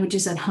different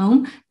languages at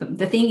home, but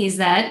the thing is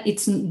that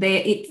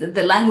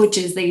the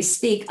languages they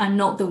speak are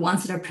not the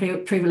ones that are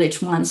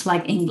privileged ones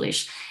like English,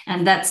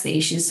 and that's the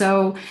issue.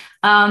 So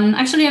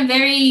actually I'm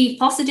very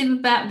positive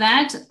about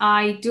that.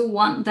 I do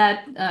want that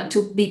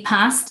to be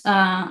passed,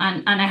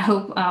 and I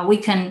hope we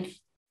can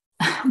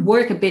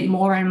work a bit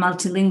more in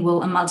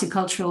multilingual and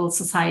multicultural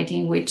society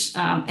in which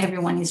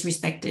everyone is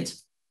respected.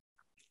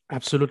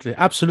 Absolutely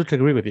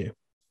agree with you.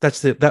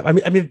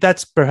 I mean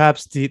that's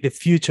perhaps the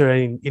future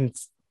in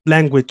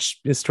language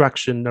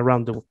instruction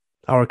around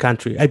our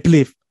country. I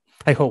believe,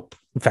 I hope,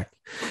 in fact.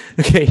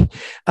 Okay,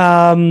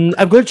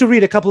 I'm going to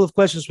read a couple of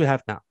questions we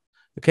have now.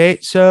 Okay,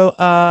 so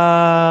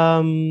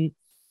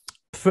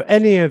for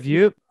any of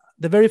you,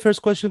 the very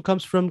first question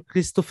comes from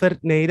Christopher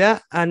Neira,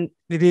 and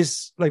it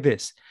is like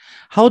this.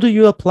 How do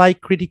you apply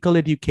critical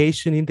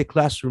education in the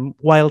classroom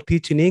while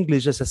teaching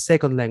English as a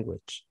second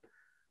language?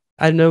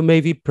 I don't know,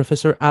 maybe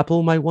Professor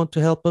Apple might want to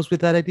help us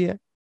with that idea.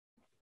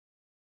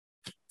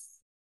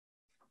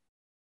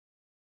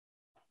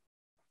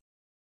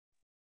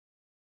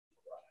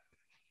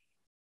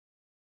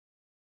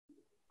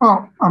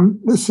 Well,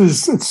 it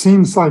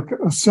seems like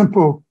a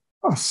simple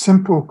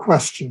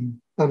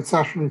question, but it's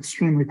actually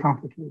extremely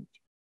complicated.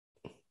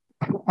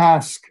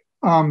 Ask,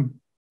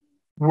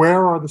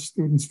 where are the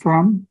students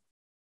from?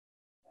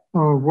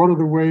 What are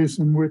the ways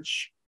in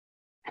which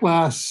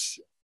class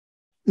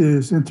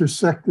is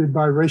intersected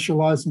by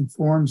racializing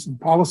forms and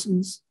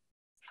policies?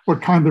 What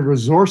kind of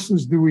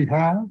resources do we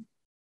have?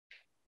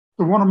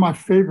 So one of my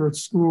favorite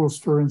schools,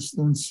 for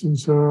instance,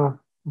 is a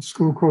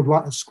school called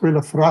La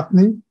Escuela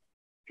Fratni,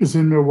 which is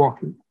in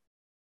Milwaukee.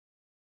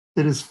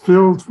 It is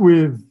filled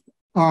with,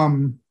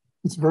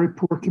 it's a very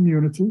poor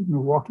community.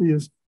 Milwaukee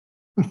is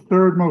the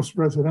third most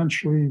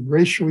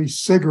racially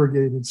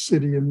segregated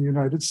city in the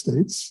United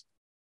States.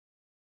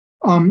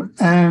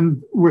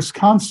 And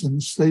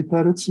Wisconsin, state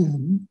that it's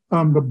in,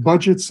 the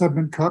budgets have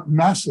been cut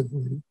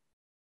massively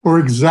for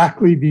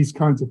exactly these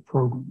kinds of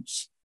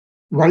programs.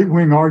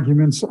 Right-wing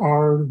arguments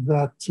are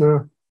that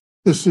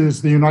this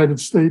is the United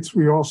States,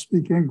 we all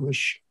speak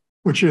English,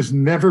 which has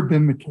never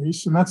been the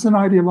case, and that's an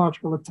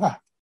ideological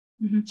attack.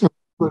 Mm-hmm. So it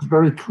was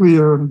very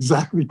clear and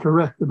exactly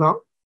correct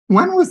about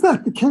when was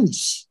that the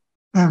case?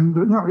 And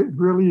it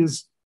really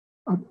is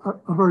a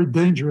very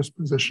dangerous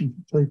position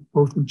to take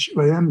both in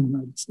Chile and the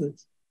United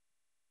States.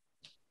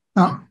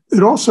 Now,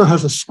 it also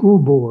has a school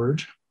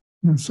board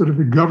and sort of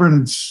the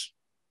governance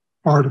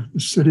part of the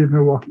city of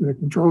Milwaukee that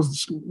controls the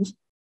schools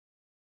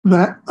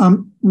that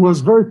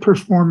was very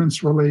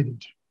performance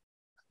related.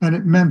 And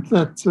it meant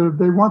that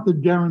they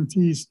wanted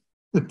guarantees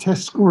that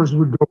test scores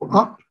would go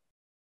up.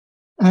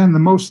 And the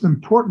most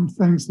important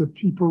things that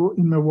people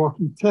in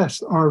Milwaukee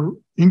test are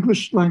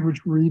English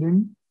language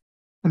reading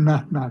and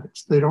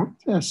mathematics. They don't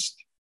test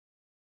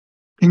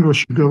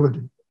English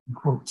ability, in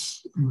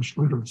quotes, English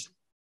literacy.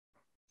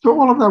 So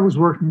all of that was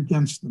working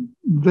against them.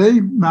 They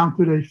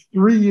mounted a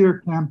 3-year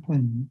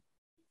campaign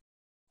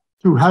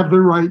to have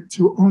the right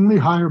to only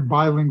hire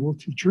bilingual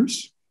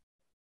teachers,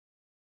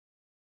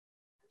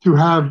 to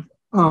have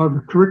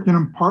the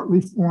curriculum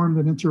partly formed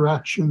in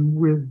interaction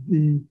with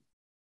the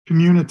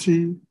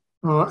community,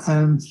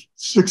 and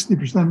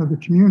 60% of the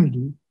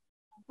community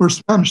were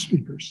Spanish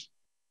speakers.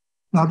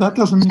 Now, that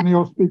doesn't mean they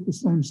all speak the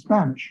same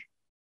Spanish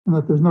and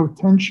that there's no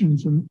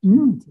tensions in the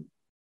community.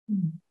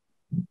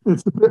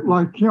 It's a bit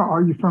like,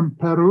 are you from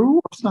Peru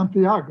or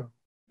Santiago?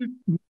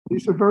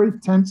 These are very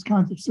tense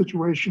kinds of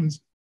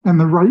situations, and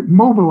the right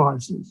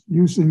mobilizes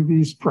using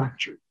these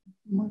fractures.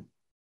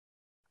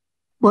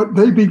 But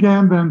they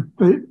began then,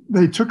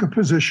 they took a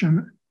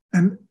position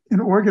and in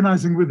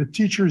organizing with the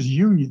teachers'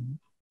 union,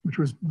 which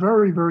was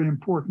very, very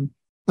important,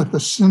 that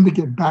the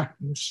syndicate backed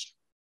this.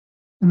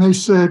 And they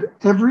said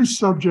every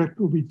subject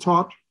will be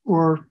taught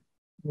for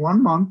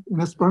 1 month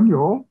in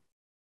Espanol,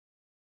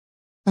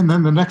 and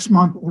then the next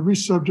month, every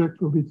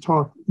subject will be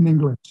taught in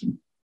English.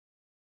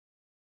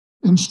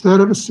 Instead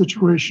of a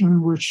situation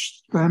in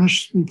which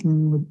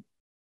Spanish-speaking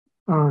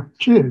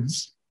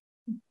kids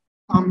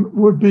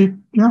would be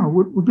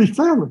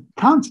failing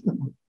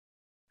constantly.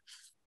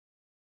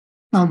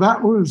 Now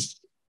that was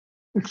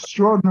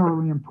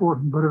extraordinarily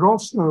important, but it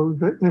also,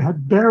 they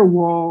had bare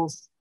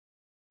walls,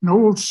 an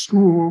old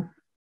school,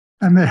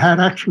 and they had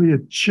actually a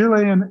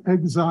Chilean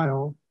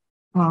exile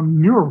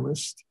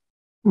muralist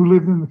who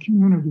lived in the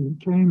community and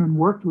came and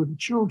worked with the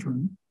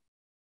children,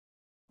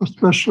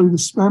 especially the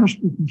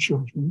Spanish-speaking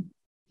children,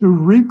 to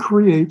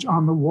recreate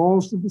on the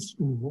walls of the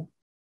school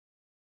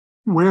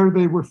where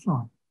they were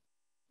from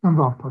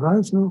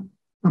Valparaiso,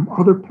 from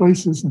other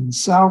places in the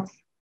South,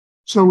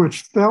 so it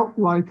felt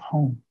like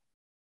home.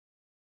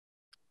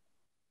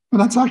 And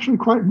that's actually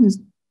quite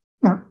easy.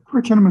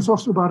 Curriculum is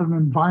also about an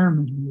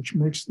environment in which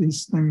makes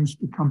these things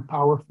become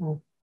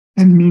powerful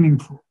and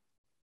meaningful.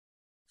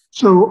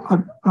 So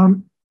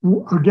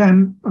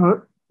again,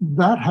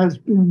 that has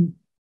been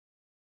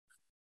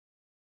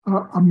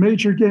a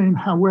major gain.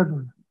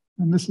 However,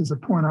 and this is a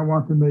point I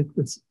want to make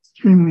that's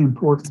extremely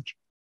important.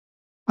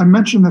 I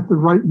mentioned that the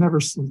right never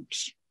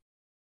sleeps.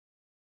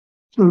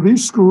 So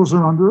these schools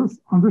are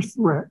under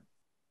threat,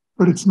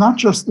 but it's not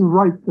just the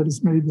right that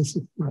has made this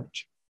a threat.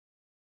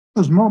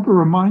 As Malba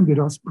reminded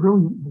us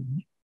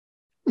brilliantly,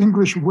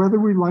 English, whether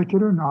we like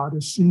it or not,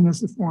 is seen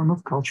as a form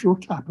of cultural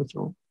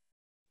capital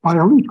by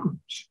elite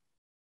groups.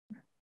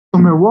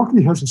 So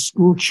Milwaukee has a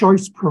school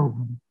choice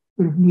program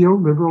with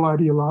neoliberal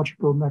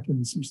ideological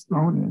mechanisms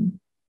thrown in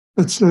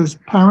that says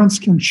parents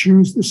can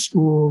choose the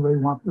school they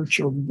want their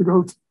children to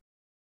go to.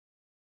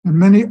 And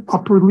many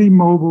upwardly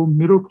mobile,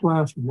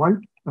 middle-class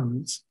white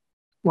parents,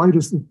 white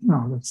is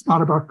that's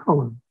not about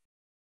color.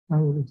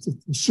 It's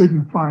a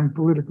signifying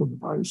political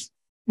device.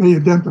 They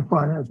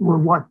identify as we're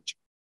white.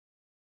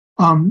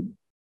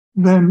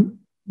 Then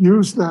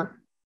use that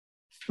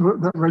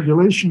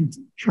regulation to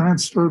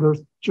transfer their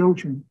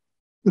children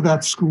to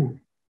that school.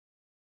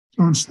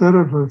 So instead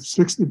of a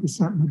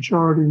 60%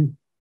 majority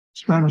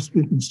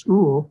Spanish-speaking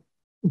school,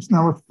 it's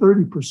now a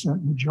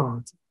 30%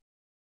 majority.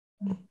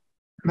 It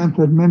meant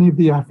that many of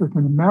the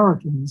African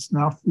Americans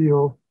now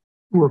feel,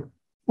 who were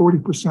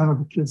 40% of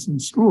the kids in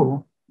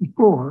school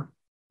before,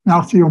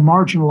 now feel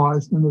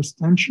marginalized, and there's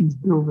tensions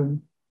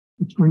building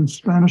between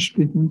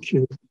Spanish-speaking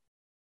kids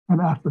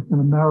and African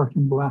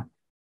American Black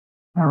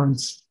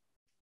parents,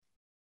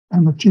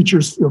 and the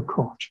teachers feel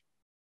caught.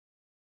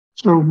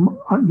 So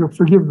you'll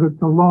forgive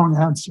the long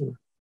answer,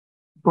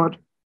 but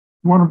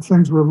one of the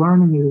things we're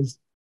learning is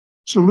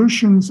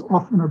solutions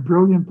often are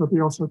brilliant, but they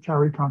also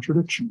carry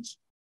contradictions.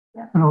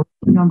 Yeah. And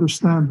we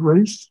understand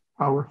race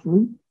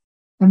powerfully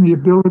and the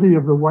ability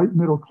of the white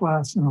middle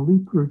class and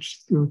elite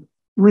groups to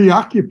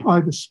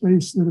reoccupy the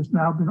space that has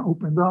now been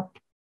opened up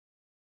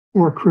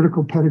for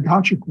critical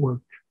pedagogic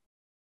work.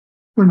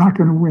 We're not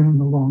going to win in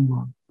the long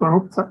run.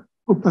 So I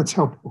hope that's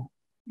helpful.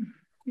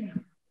 Yeah.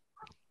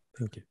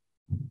 Thank you.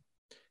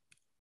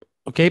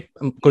 Okay,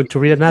 I'm going to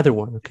read another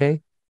one,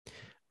 okay?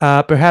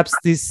 Perhaps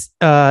this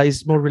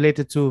is more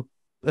related to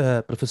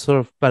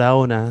Professor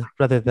Barahona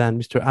rather than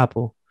Mr.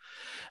 Apple.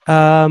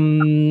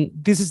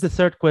 This is the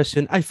third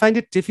question. I find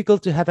it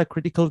difficult to have a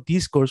critical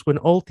discourse when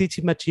all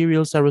teaching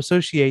materials are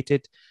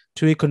associated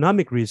to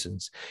economic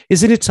reasons.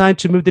 Isn't it time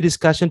to move the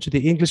discussion to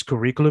the English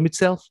curriculum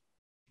itself?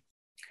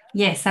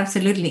 Yes,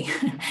 absolutely.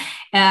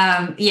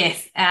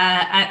 Yes,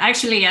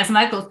 actually, as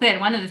Michael said,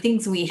 one of the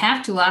things we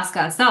have to ask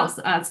ourselves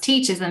as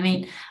teachers, what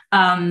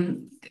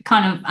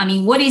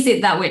is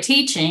it that we're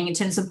teaching in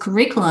terms of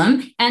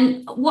curriculum,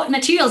 and what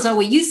materials are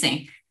we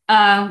using?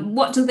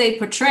 What do they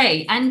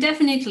portray? And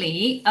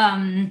definitely,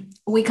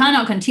 we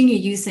cannot continue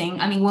using,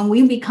 when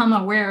we become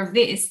aware of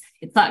this,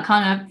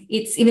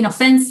 it's even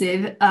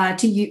offensive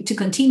to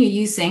continue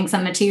using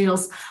some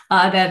materials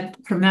that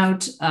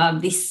promote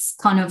this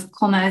kind of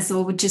commerce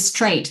or just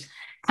trade.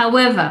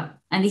 However,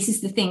 and this is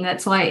the thing,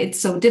 that's why it's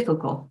so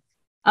difficult.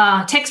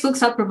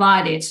 Textbooks are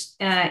provided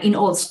in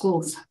all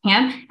schools,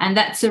 yeah, and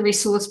that's a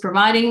resource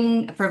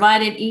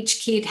provided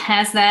each kid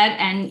has that,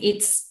 and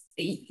it's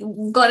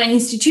got an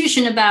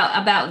institution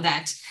about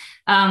that.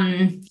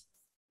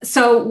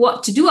 So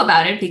what to do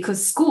about it?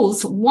 Because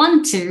schools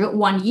want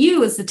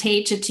you as the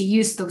teacher to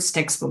use those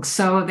textbooks.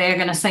 So they're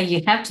going to say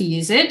you have to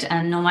use it,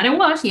 and no matter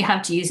what, you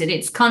have to use it.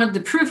 It's kind of the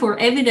proof or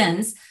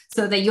evidence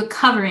so that you're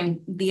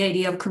covering the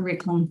idea of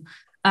curriculum.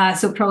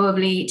 So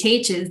probably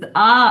teachers go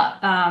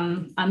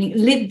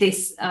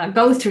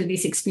through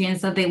this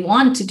experience that they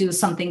want to do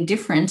something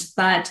different,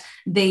 but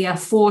they are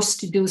forced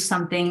to do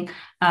something,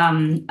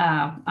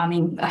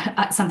 something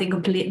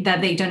complete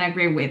that they don't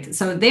agree with.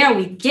 So there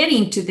we get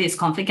into this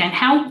conflict and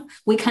how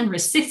we can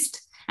resist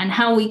and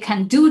how we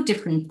can do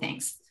different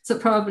things. So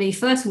probably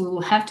first we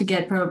will have to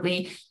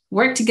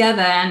work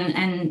together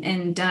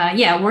and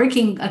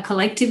working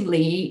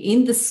collectively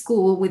in the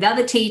school with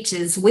other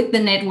teachers, with the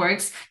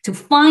networks, to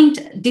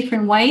find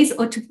different ways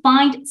or to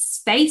find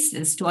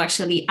spaces to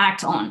actually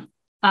act on.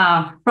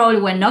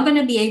 Probably we're not going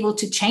to be able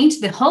to change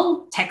the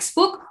whole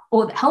textbook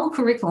or the whole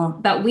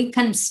curriculum, but we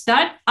can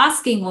start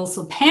asking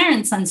also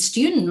parents and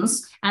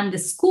students and the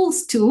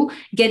schools to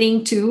get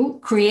into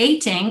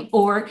creating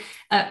or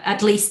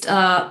at least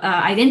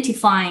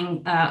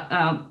identifying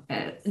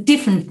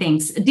different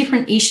things,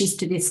 different issues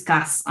to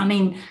discuss.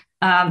 And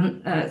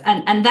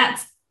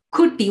that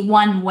could be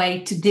one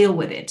way to deal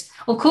with it.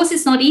 Of course,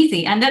 it's not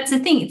easy. And that's the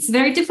thing. It's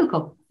very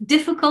difficult,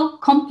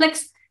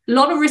 complex, a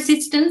lot of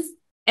resistance.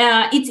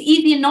 It's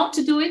easier not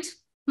to do it.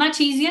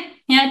 Much easier.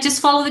 Yeah, just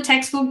follow the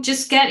textbook,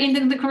 just get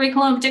into the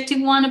curriculum, objective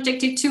 1,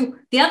 objective 2.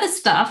 The other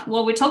stuff,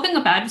 what we're talking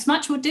about, is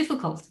much more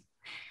difficult.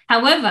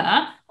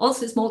 However,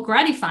 also it's more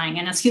gratifying.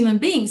 And as human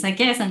beings, I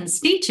guess, and as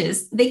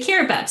teachers, they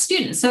care about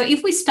students. So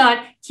if we start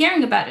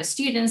caring about our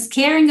students,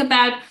 caring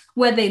about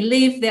where they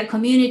live, their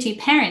community,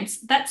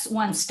 parents, that's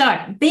one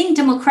start. Being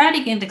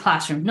democratic in the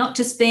classroom, not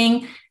just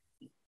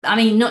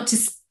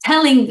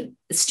telling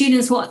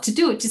students what to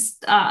do,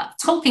 just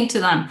talking to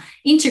them,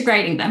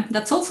 integrating them.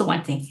 That's also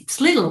one thing. It's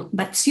little,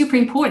 but super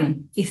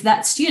important. If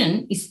that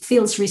student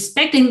feels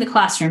respected in the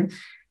classroom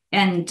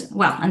and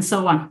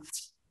so on.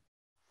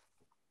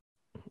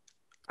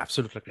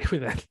 Absolutely agree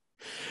with that.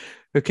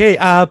 Okay,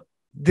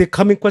 the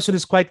coming question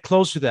is quite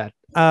close to that.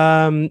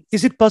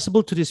 Is it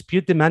possible to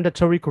dispute the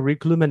mandatory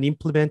curriculum and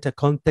implement a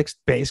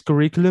context-based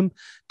curriculum,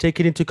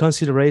 taking into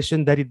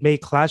consideration that it may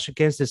clash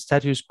against the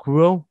status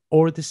quo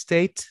or the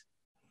state?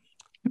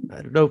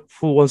 I don't know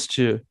who wants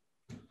to.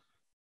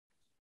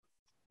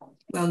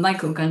 Well,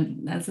 Michael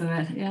can answer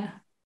that, yeah.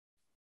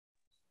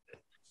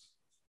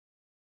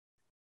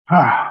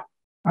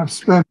 I've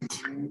spent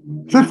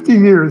 50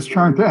 years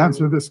trying to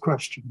answer this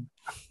question.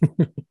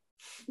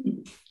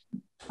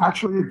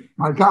 Actually,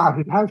 my God,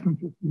 it has been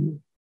 50 years.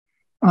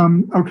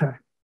 Okay.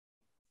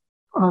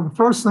 The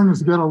first thing is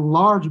to get a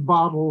large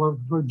bottle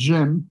of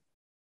gin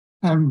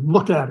and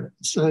look at it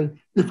and say,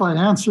 if I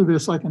answer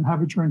this, I can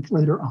have a drink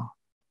later on.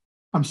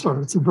 I'm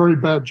sorry, it's a very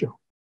bad joke.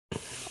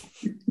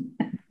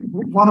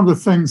 One of the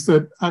things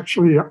that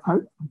actually I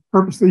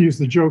purposely use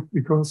the joke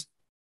because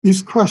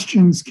these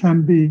questions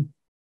can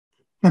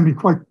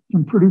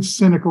produce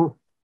cynical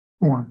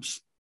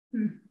forms.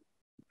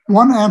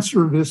 One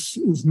answer of this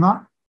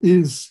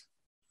is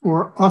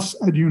for us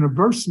at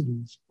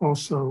universities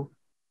also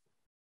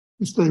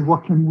to say,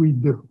 what can we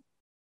do?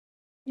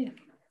 Yeah.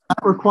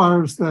 That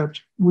requires that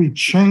we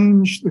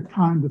change the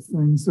kind of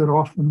things that are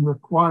often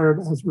required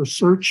as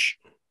research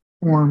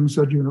forms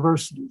at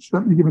universities.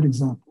 Let me give an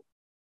example.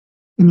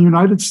 In the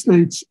United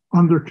States,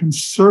 under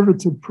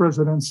conservative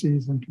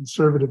presidencies and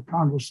conservative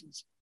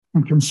congresses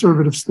and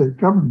conservative state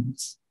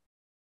governments,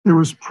 there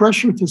was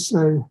pressure to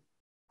say,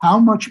 how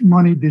much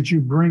money did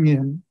you bring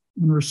in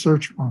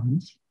research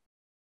funds?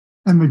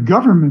 And the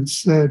government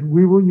said,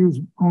 we will use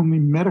only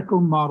medical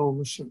model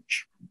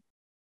research.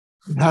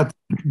 It had to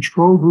be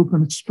control group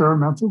and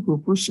experimental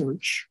group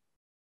research.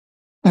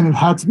 And it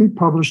had to be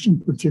published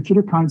in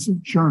particular kinds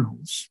of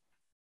journals.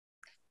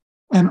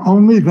 And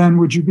only then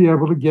would you be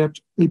able to get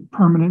a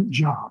permanent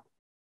job.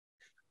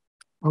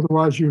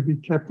 Otherwise, you'd be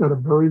kept at a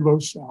very low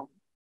salary.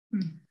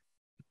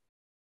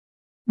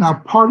 Now,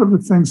 part of the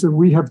things that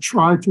we have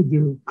tried to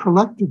do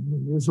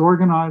collectively is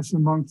organize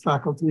among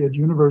faculty at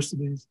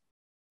universities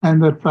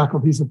and at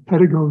faculties of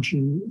pedagogy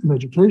and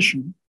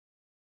education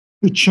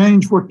to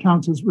change what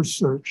counts as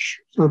research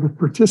so that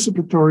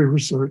participatory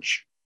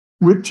research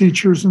with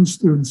teachers and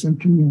students and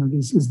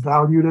communities is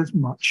valued as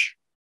much.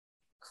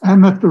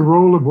 And that the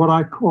role of what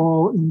I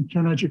call in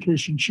Can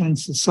Education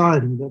Change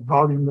Society, that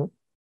volume that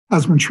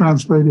has been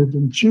translated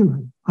in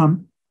Chile,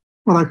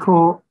 what I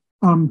call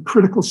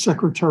critical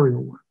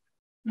secretarial work.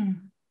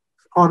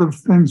 Part of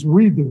things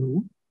we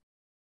do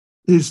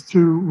is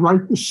to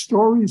write the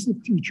stories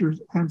of teachers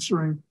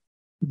answering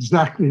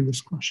exactly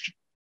this question.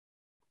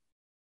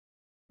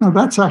 Now,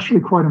 that's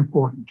actually quite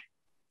important.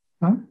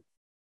 Right?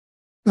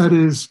 That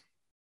is,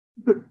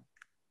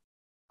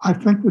 I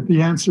think that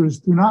the answers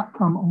do not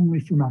come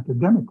only from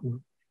academic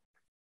work.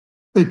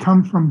 They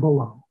come from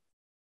below.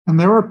 And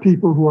there are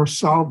people who are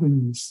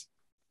solving this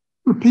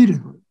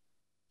repeatedly.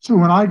 So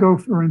when I go,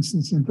 for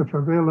instance, into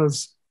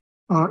favelas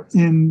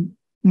in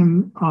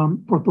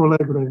Porto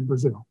Alegre in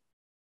Brazil,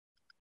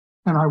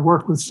 and I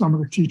work with some of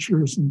the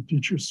teachers in the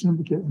Teachers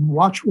Syndicate and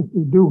watch what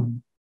they're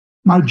doing,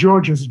 my jaw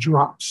just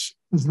drops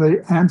as they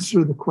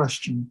answer the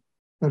question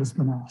that has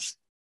been asked.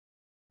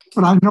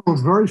 But I know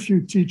of very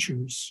few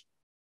teachers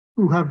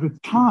who have the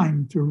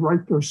time to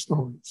write their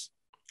stories.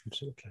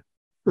 Absolutely.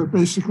 They're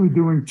basically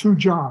doing two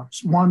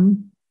jobs.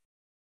 One,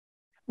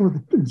 for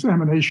the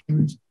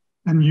examinations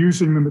and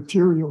using the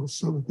materials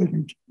so that they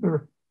can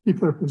keep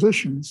their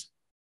positions.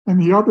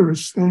 And the other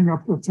is staying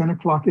up till 10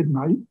 o'clock at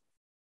night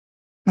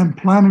and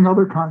planning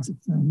other kinds of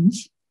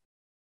things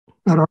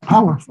that are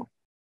powerful.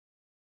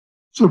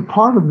 So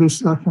part of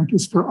this, I think,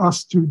 is for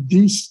us to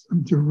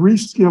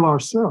reskill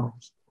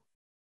ourselves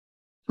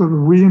so that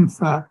we, in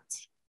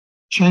fact,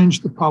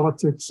 change the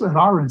politics at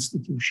our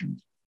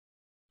institutions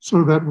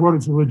so that what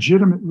is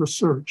legitimate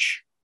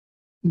research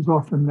is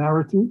often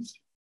narratives.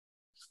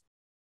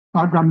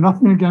 I've got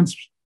nothing against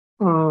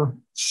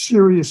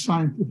serious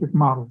scientific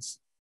models.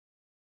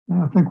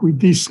 And I think we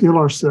de-skill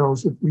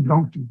ourselves if we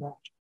don't do that.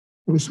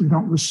 At least we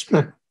don't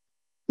respect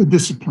the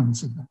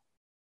disciplines of that.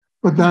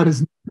 But that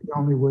is not the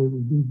only way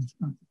we do these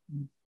kinds of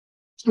things.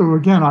 So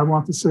again, I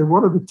want to say,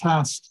 what are the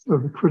tasks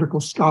of the critical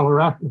scholar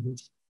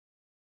activist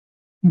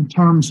in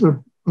terms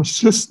of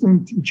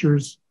assisting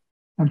teachers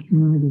and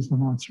communities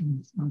in answering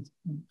these kinds of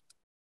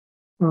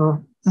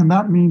things? And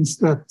that means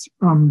that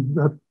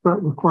that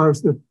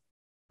requires that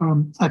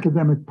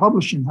academic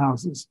publishing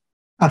houses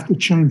have to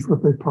change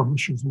what they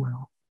publish as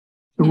well.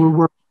 So we're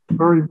working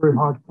very, very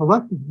hard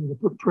collectively to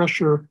put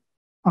pressure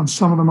on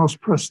some of the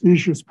most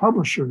prestigious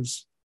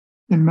publishers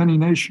in many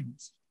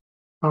nations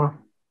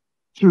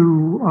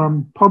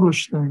to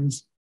publish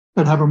things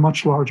that have a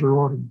much larger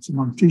audience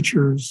among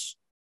teachers,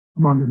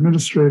 among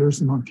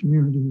administrators, among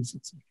communities,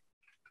 etc.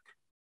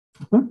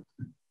 Okay?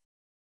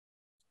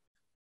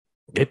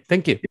 Okay,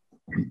 thank you.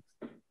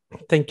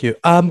 Thank you.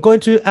 I'm going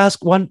to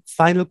ask one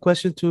final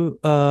question to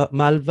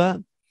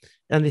Malva,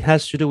 and it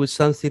has to do with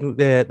something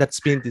that's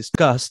been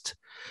discussed.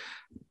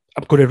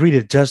 I'm going to read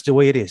it just the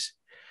way it is.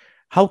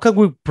 how can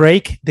we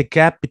break the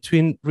gap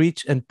between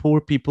rich and poor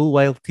people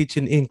while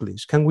teaching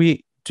English? Can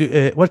we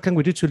do, what can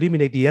we do to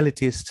eliminate the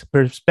elitist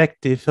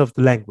perspective of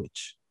the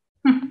language?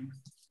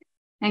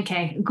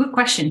 Okay, good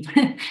question.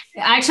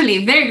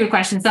 Actually, very good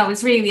question. So I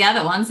was reading the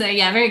other one. So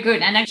yeah, very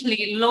good. And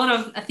actually a lot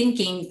of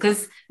thinking,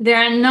 because there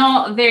are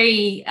not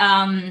very,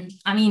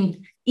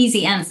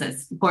 easy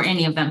answers for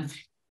any of them.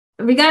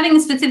 Regarding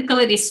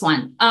specifically this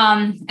one,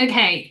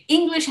 okay,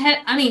 English,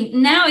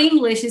 now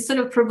English is sort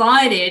of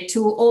provided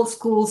to all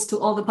schools, to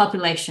all the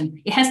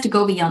population. It has to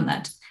go beyond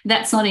that.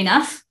 That's not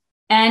enough.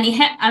 And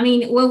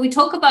when we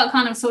talk about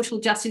kind of social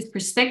justice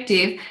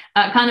perspective,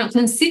 kind of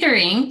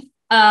considering,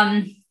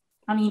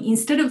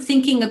 instead of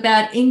thinking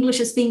about English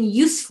as being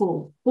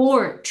useful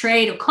for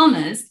trade or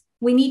commerce,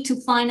 we need to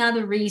find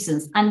other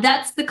reasons. And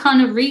that's the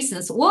kind of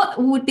reasons. What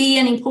would be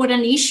an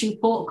important issue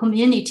for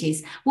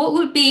communities? What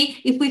would be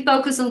if we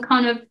focus on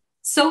kind of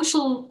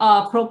social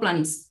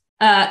problems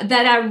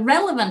that are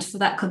relevant for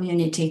that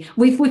community?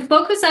 We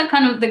focus on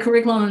kind of the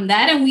curriculum on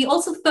that, and we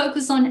also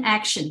focus on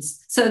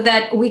actions so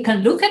that we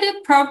can look at a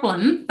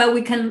problem, but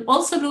we can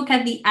also look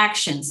at the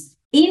actions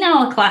in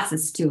our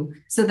classes too,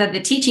 so that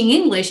the teaching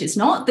English is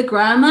not the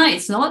grammar,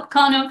 it's not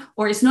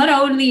it's not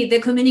only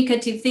the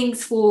communicative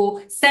things for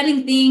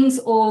selling things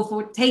or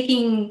for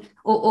taking,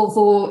 or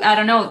for, I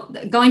don't know,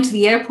 going to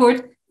the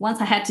airport. Once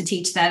I had to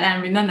teach that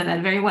and remember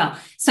that very well.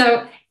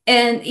 So,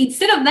 and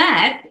instead of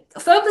that,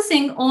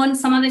 focusing on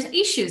some other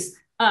issues.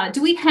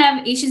 Do we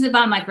have issues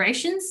about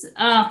migrations?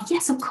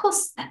 Yes, of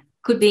course, that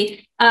could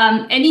be.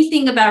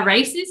 Anything about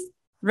race?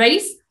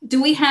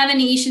 Do we have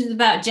any issues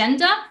about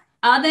gender?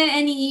 Are there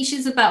any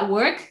issues about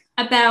work,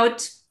 and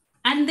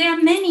there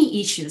are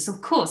many issues,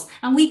 of course,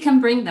 and we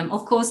can bring them,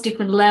 of course,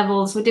 different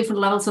levels with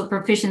different levels of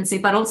proficiency,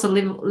 but also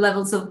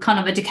levels of kind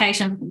of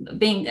education.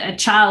 Being a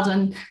child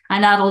and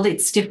an adult,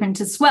 it's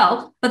different as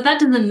well. But that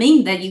doesn't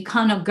mean that you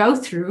kind of go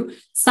through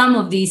some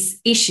of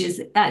these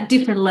issues at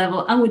different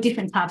level and with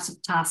different types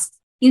of tasks.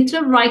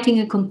 Instead of writing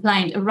a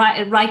complaint,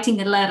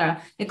 writing a letter,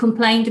 a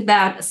complaint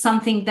about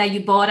something that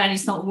you bought and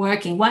it's not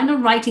working, why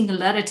not writing a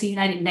letter to the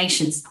United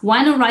Nations?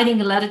 Why not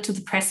writing a letter to the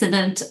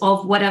president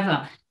of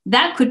whatever?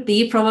 That could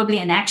be probably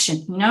an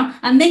action,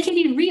 and making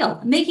it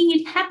real, making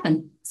it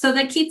happen, so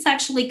that kids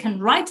actually can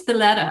write the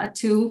letter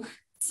to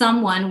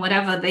someone,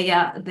 whatever they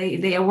are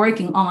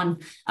working on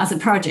as a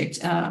project.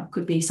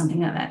 Could be something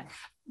like that.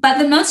 But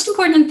the most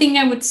important thing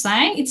I would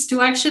say is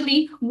to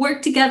actually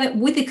work together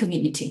with the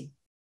community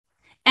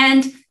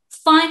and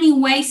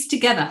finding ways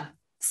together.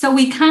 So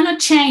we cannot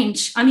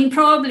change.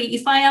 Probably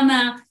if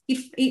I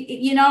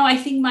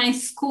think my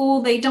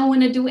school, they don't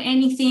want to do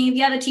anything.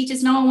 The other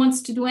teachers, no one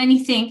wants to do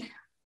anything.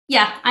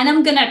 Yeah, and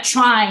I'm going to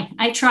try.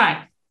 I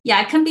try. Yeah,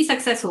 I can be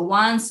successful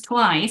once,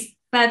 twice,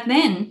 but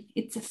then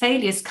it's a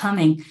failure's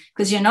coming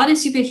because you're not a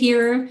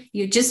superhero.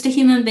 You're just a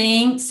human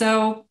being.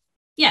 So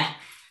yeah,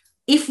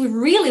 if we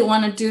really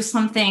want to do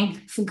something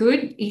for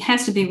good, it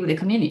has to be with the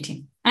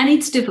community. And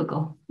it's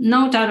difficult,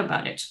 no doubt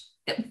about it.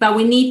 But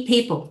we need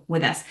people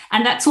with us.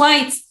 And that's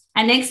why it's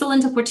an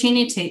excellent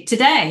opportunity.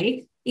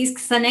 Today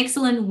is an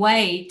excellent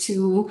way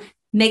to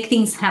make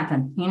things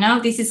happen.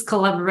 This is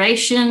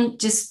collaboration,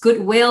 just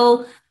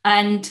goodwill,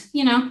 and,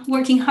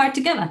 working hard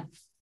together.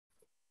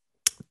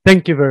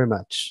 Thank you very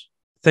much.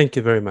 Thank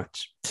you very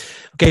much.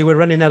 Okay, we're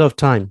running out of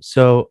time.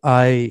 So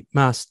I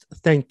must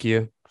thank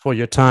you for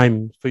your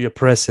time, for your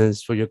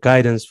presence, for your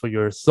guidance, for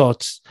your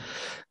thoughts.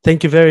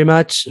 Thank you very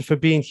much for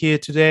being here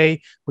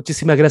today.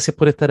 Muchísimas gracias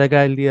por estar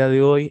acá el día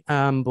de hoy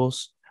a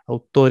ambos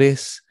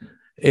autores.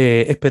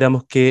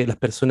 Esperamos que las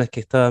personas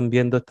que estaban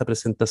viendo esta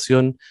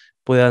presentación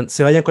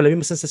se vayan con la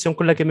misma sensación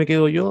con la que me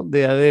quedo yo,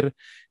 de haber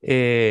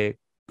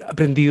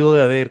aprendido,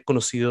 de haber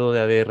conocido, de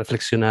haber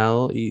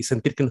reflexionado y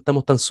sentir que no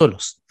estamos tan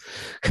solos,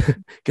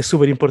 que es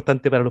súper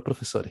importante para los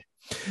profesores.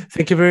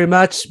 Thank you very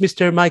much,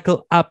 Mr.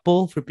 Michael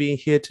Apple, for being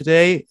here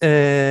today.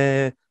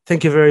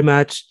 Thank you very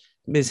much,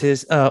 Miss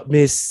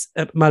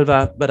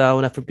Malba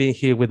Barahona, for being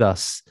here with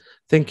us.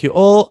 Thank you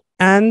all.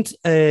 And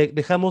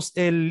dejamos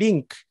el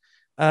link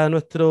a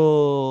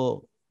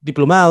nuestro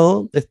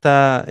diplomado,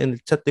 está en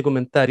el chat de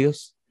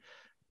comentarios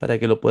para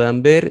que lo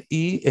puedan ver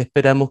y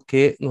esperamos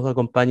que nos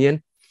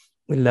acompañen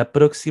en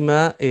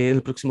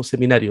el próximo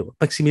seminario.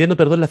 Maximiliano,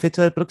 perdón, la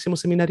fecha del próximo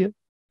seminario.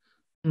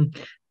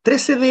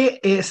 13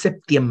 de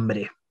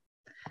septiembre.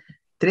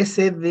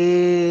 15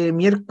 de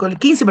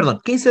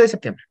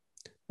septiembre.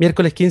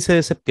 Miércoles 15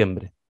 de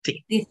septiembre.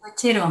 Sí.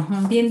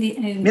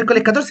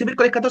 Miércoles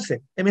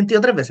 14. He mentido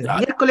 3 veces.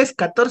 Miércoles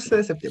 14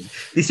 de septiembre.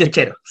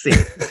 18, sí.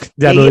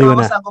 Ya no digo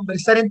vamos nada. a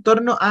conversar en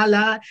torno a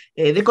la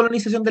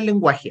decolonización del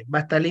lenguaje. Va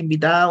a estar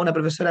invitada una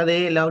profesora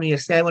de la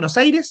Universidad de Buenos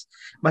Aires,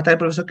 va a estar el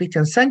profesor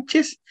Cristian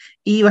Sánchez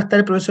y va a estar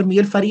el profesor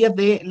Miguel Farías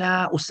de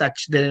la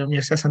USACH, de la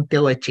Universidad de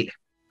Santiago de Chile.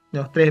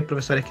 Los 3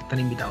 profesores que están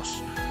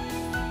invitados.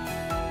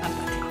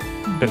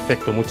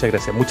 Perfecto, muchas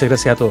gracias. Muchas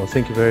gracias a todos.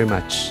 Thank you very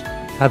much.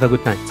 Have a good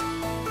night.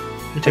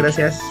 Muchas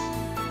gracias.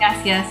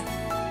 Gracias.